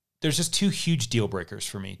 There's just two huge deal breakers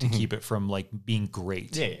for me to keep it from like being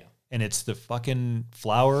great. Yeah. And it's the fucking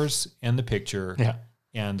flowers and the picture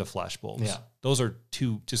and the flashbulbs. Yeah. Those are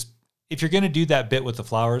two, just, if you're going to do that bit with the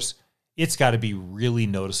flowers, it's got to be really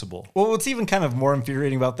noticeable. Well, what's even kind of more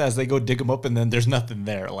infuriating about that is they go dig them up and then there's nothing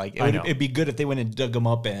there. Like it'd be good if they went and dug them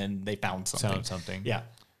up and they found something. Yeah.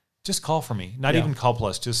 Just call for me. Not even call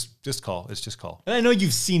plus. Just call. It's just call. And I know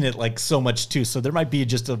you've seen it like so much too, so there might be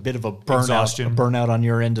just a bit of a Exhaustion. burnout on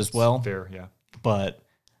your end as well. Fair, yeah. But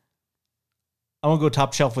I'm gonna go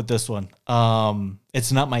top shelf with this one.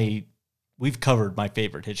 It's not we've covered my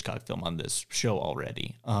favorite Hitchcock film on this show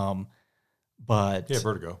already. But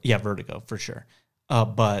Vertigo. Yeah, Vertigo for sure.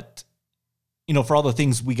 But you know, for all the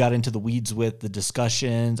things we got into the weeds with, the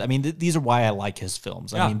discussions, I mean, these are why I like his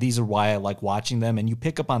films. I mean, these are why I like watching them. And you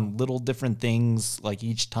pick up on little different things like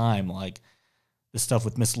each time, like the stuff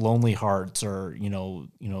with Miss Lonely Hearts, or you know,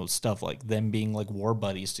 stuff like them being like war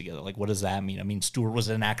buddies together. Like, what does that mean? I mean, Stewart was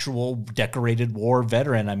an actual decorated war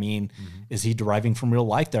veteran. I mean, is he deriving from real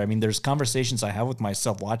life there? I mean, there's conversations I have with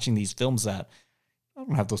myself watching these films that I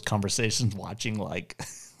don't have those conversations watching like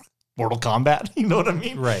Mortal Kombat. You know what I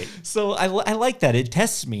mean? Right. So I like that. It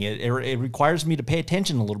tests me. It requires me to pay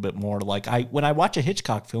attention a little bit more. Like when I watch a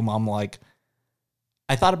Hitchcock film, I'm like,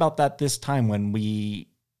 I thought about that this time when we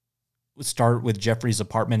start with Jeffrey's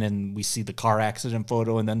apartment and we see the car accident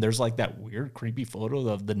photo, and then there's like that weird, creepy photo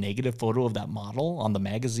of the negative photo of that model on the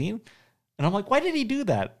magazine. And I'm like, why did he do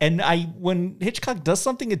that? And when Hitchcock does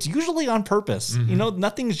something, it's usually on purpose. You know,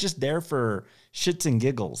 nothing's just there for shits and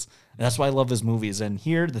giggles. And that's why I love his movies. And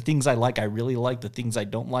here, the things I like, I really like. The things I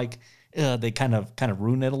don't like, they kind of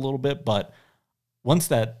ruin it a little bit. But once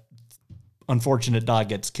that unfortunate dog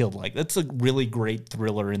gets killed, like that's a really great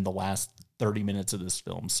thriller in the last 30 minutes of this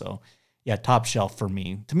film. So yeah, top shelf for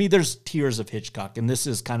me. To me, there's tiers of Hitchcock, and this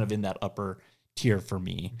is kind of in that upper tier for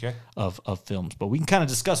me of films. But we can kind of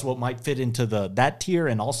discuss what might fit into that tier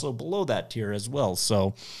and also below that tier as well.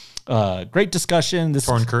 So great discussion. This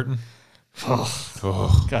Torn Curtain.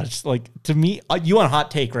 Oh gosh, like to me, you want a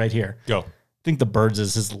hot take right here. Go. I think The Birds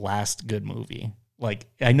is his last good movie. Like,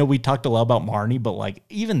 I know we talked a lot about Marnie, but like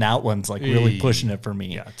even that one's like really pushing it for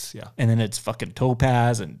me. Yeah. And then it's fucking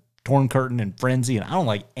Topaz and Torn Curtain and Frenzy, and I don't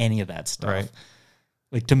like any of that stuff. Right.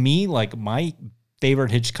 Like to me, like my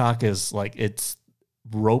favorite Hitchcock is like it's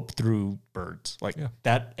Rope through Birds. Like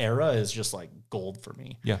that era is just like gold for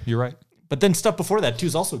me. Yeah, you're right. But then stuff before that too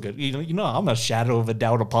is also good. You know, I'm a shadow of a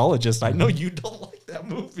doubt apologist. I know you don't like that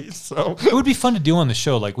movie, so it would be fun to do on the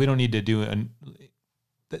show. Like we don't need to do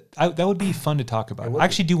that would be fun to talk about. I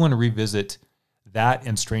actually do want to revisit that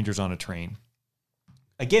and Strangers on a Train.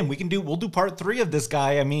 Again, we'll do part 3 of this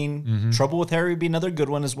guy. I mean, Trouble with Harry would be another good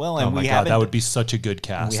one as well. And oh my God, that would be such a good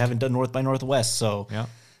cast. We haven't done North by Northwest, so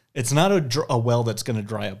it's not a well that's going to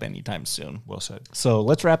dry up anytime soon. Well said. So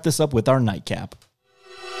let's wrap this up with our nightcap.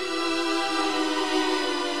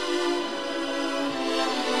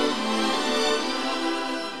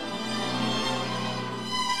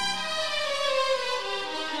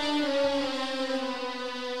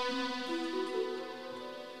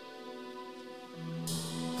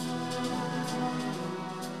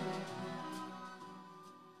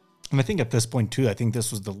 And I think at this point, too, I think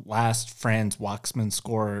this was the last Franz Waxman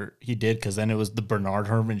score he did, because then it was the Bernard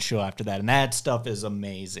Herrmann show after that. And that stuff is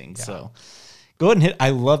amazing. Yeah. So go ahead and hit.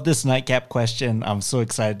 I love this nightcap question. I'm so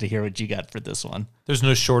excited to hear what you got for this one. There's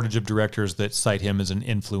no shortage of directors that cite him as an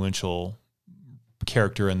influential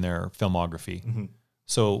character in their filmography.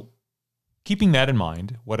 So keeping that in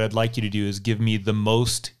mind, what I'd like you to do is give me the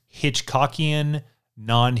most Hitchcockian,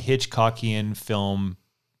 non-Hitchcockian film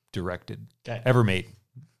directed ever made.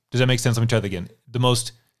 Does that make sense? Let me try that again. The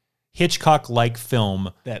most Hitchcock-like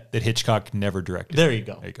film That- that Hitchcock never directed. There you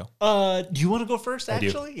go. There you go. Do you want to go first, do.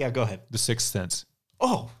 actually? Yeah, go ahead. The Sixth Sense.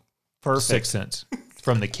 Oh, perfect. Sixth Sense.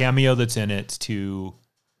 From the cameo that's in it to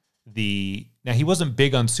the... Now, he wasn't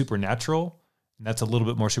big on Supernatural, and that's a little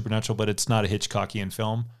bit more Supernatural, but it's not a Hitchcockian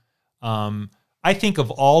film. I think of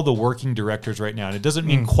all the working directors right now, and it doesn't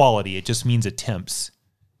mean quality, it just means attempts.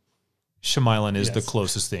 Shyamalan is the Yes.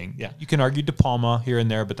 closest thing. Yeah. You can argue De Palma here and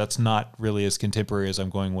there, but that's not really as contemporary as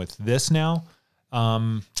I'm going with this now.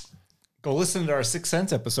 Go listen to our Sixth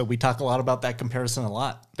Sense episode. We talk a lot about that comparison a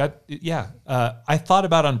lot. I thought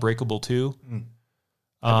about Unbreakable too.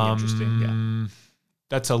 That'd be interesting. Yeah.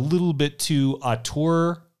 That's a little bit too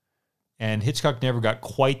auteur, and Hitchcock never got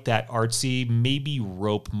quite that artsy. Maybe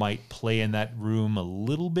Rope might play in that room a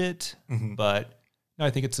little bit, but no, I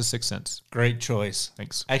think it's The Sixth Sense. Great choice.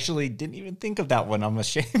 Thanks. Actually, didn't even think of that one. I'm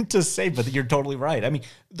ashamed to say, but you're totally right. I mean,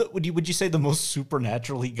 would you say the most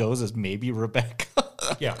supernatural he goes is maybe Rebecca?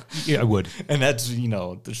 Yeah, I would. And that's,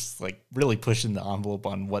 just like really pushing the envelope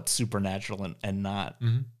on what's supernatural and not.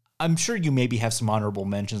 I'm sure you maybe have some honorable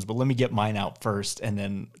mentions, but let me get mine out first, and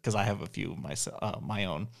then because I have a few myself, my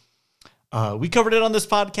own. We covered it on this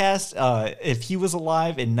podcast. If he was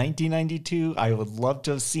alive in 1992, I would love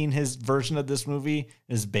to have seen his version of this movie.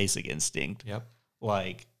 Is Basic Instinct. Yep.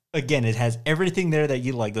 Like, again, it has everything there that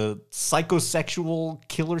you like. The psychosexual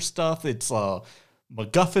killer stuff. It's a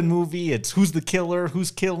MacGuffin movie. It's who's the killer,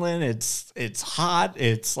 who's killing. It's hot.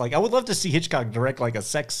 It's like, I would love to see Hitchcock direct like a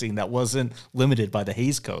sex scene that wasn't limited by the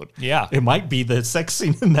Hays Code. Yeah. It might be the sex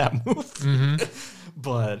scene in that movie.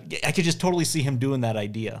 But I could just totally see him doing that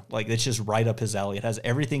idea. Like, it's just right up his alley. It has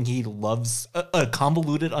everything he loves. A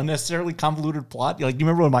convoluted, unnecessarily convoluted plot. Like, you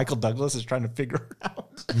remember when Michael Douglas is trying to figure it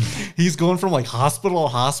out? He's going from like hospital to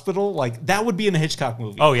hospital. Like, that would be in a Hitchcock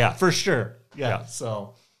movie. Oh, yeah. For sure. Yeah. Yeah.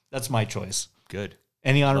 So that's my choice. Good.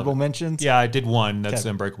 Any honorable mentions? Yeah, I did one. That's Okay.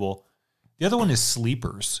 Unbreakable. The other one is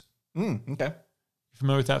Sleepers. Okay. You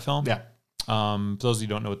familiar with that film? Yeah. For those of you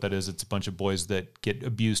who don't know what that is, it's a bunch of boys that get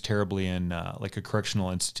abused terribly in like a correctional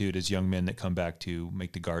institute as young men that come back to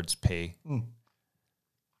make the guards pay.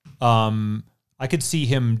 I could see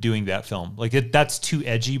him doing that film. Like, that's too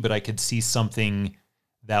edgy, but I could see something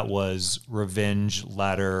that was revenge,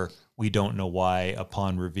 ladder, we don't know why,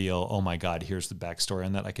 upon reveal, oh my God, here's the backstory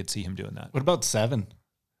on that. I could see him doing that. What about Seven?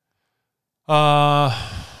 I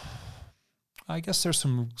guess there's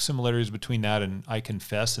some similarities between that and I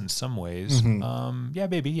Confess in some ways. Yeah,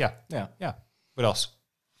 maybe. Yeah. Yeah. What else?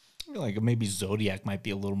 I feel like maybe Zodiac might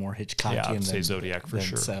be a little more Hitchcockian Yeah, I'd say than Zodiac for than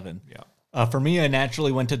sure. Seven. Yeah. For me, I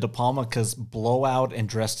naturally went to De Palma because Blowout and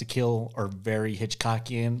Dress to Kill are very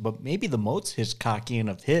Hitchcockian, but maybe the most Hitchcockian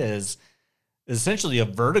of his is essentially a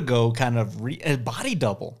Vertigo kind of a body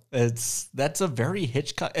double. That's a very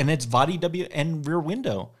Hitchcock, and it's body W and Rear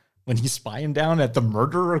Window when he's spying down at the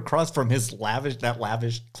murderer across from his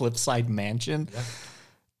lavish cliffside mansion.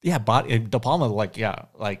 Yeah, De Palma, like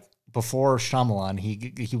before Shyamalan,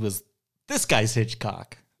 he was this guy's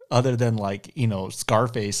Hitchcock. Other than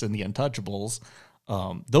Scarface and The Untouchables,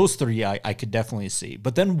 those three I could definitely see.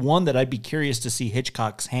 But then one that I'd be curious to see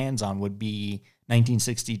Hitchcock's hands on would be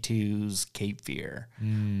 1962's Cape Fear.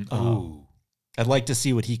 I'd like to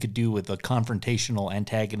see what he could do with a confrontational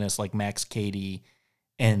antagonist like Max Cady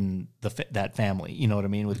and that family. You know what I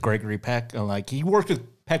mean? With Gregory Peck. Like, he worked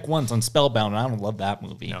with Peck once on Spellbound, and I don't love that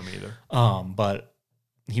movie. No, me either. But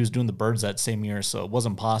he was doing The Birds that same year, so it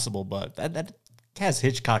wasn't possible. But that has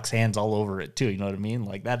Hitchcock's hands all over it too. You know what I mean?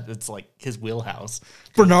 Like that, it's like his wheelhouse.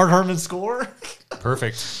 Bernard Herrmann score.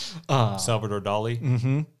 Perfect. Salvador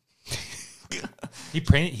Dali. He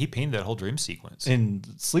painted that whole dream sequence. In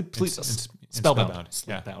Spellbound.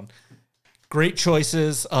 Spellbound. Great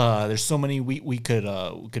choices. There's so many we could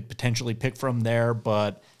potentially pick from there,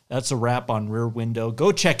 but that's a wrap on Rear Window.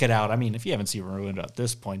 Go check it out. I mean, if you haven't seen Rear Window at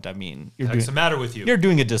this point, I mean, What's the matter with you? You're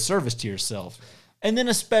doing a disservice to yourself. And then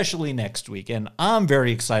especially next week, and I'm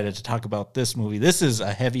very excited to talk about this movie. This is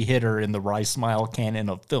a heavy hitter in the Rye Smile canon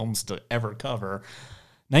of films to ever cover.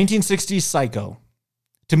 1960s Psycho.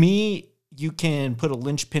 To me, you can put a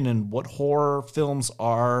linchpin in what horror films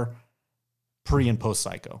are pre and post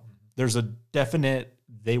Psycho. There's a definite,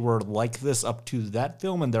 they were like this up to that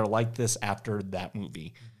film, and they're like this after that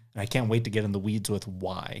movie. And I can't wait to get in the weeds with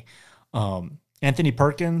why. Anthony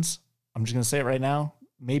Perkins, I'm just going to say it right now,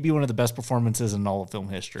 maybe one of the best performances in all of film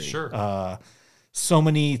history. Sure. So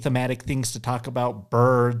many thematic things to talk about.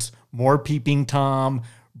 Birds, more Peeping Tom,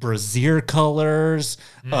 brassiere colors,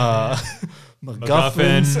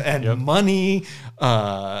 MacGuffins, and money,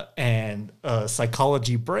 and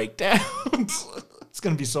psychology breakdowns. It's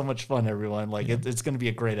going to be so much fun, everyone. Like, it's going to be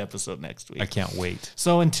a great episode next week. I can't wait.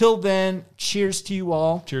 So until then, cheers to you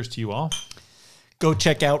all. Cheers to you all. Go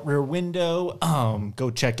check out Rear Window. Go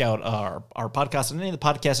check out our podcast on any of the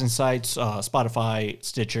podcasting sites, Spotify,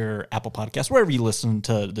 Stitcher, Apple Podcasts, wherever you listen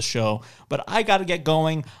to the show. But I got to get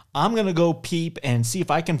going. I'm going to go peep and see if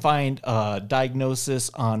I can find a diagnosis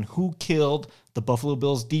on who killed the Buffalo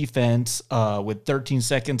Bills defense with 13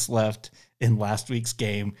 seconds left in last week's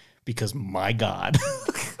game, because my God.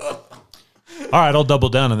 All right, I'll double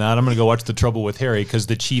down on that. I'm going to go watch The Trouble with Harry because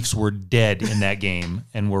the Chiefs were dead in that game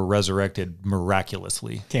and were resurrected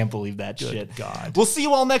miraculously. Can't believe that shit. God. We'll see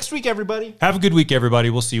you all next week, everybody. Have a good week, everybody.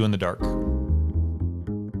 We'll see you in the dark.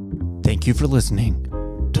 Thank you for listening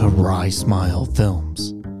to Rye Smile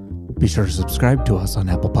Films. Be sure to subscribe to us on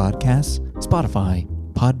Apple Podcasts, Spotify,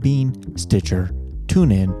 Podbean, Stitcher,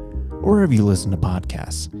 TuneIn, or wherever you listen to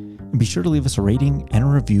podcasts. And be sure to leave us a rating and a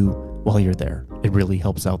review while you're there. It really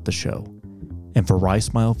helps out the show. And for Rye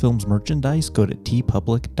Smile Films merchandise, go to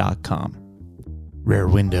tpublic.com. Rear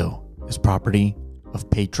Window is property of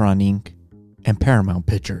Patreon Inc. and Paramount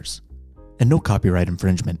Pictures, and no copyright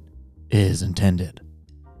infringement is intended.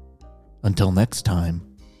 Until next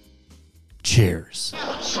time, cheers.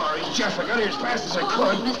 Sorry, Jeff. I got here as fast as I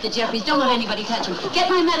could. Mr. Jeffries, don't let anybody touch him. Get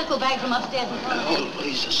my medical bag from upstairs in front of you. Oh,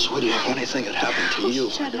 Lisa, sweetie, if anything had happened to you.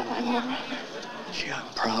 Shut up, I'm all right. Gee, I'm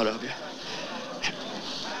proud of you.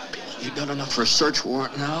 You got enough for a search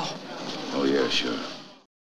warrant now? Oh, yeah, sure.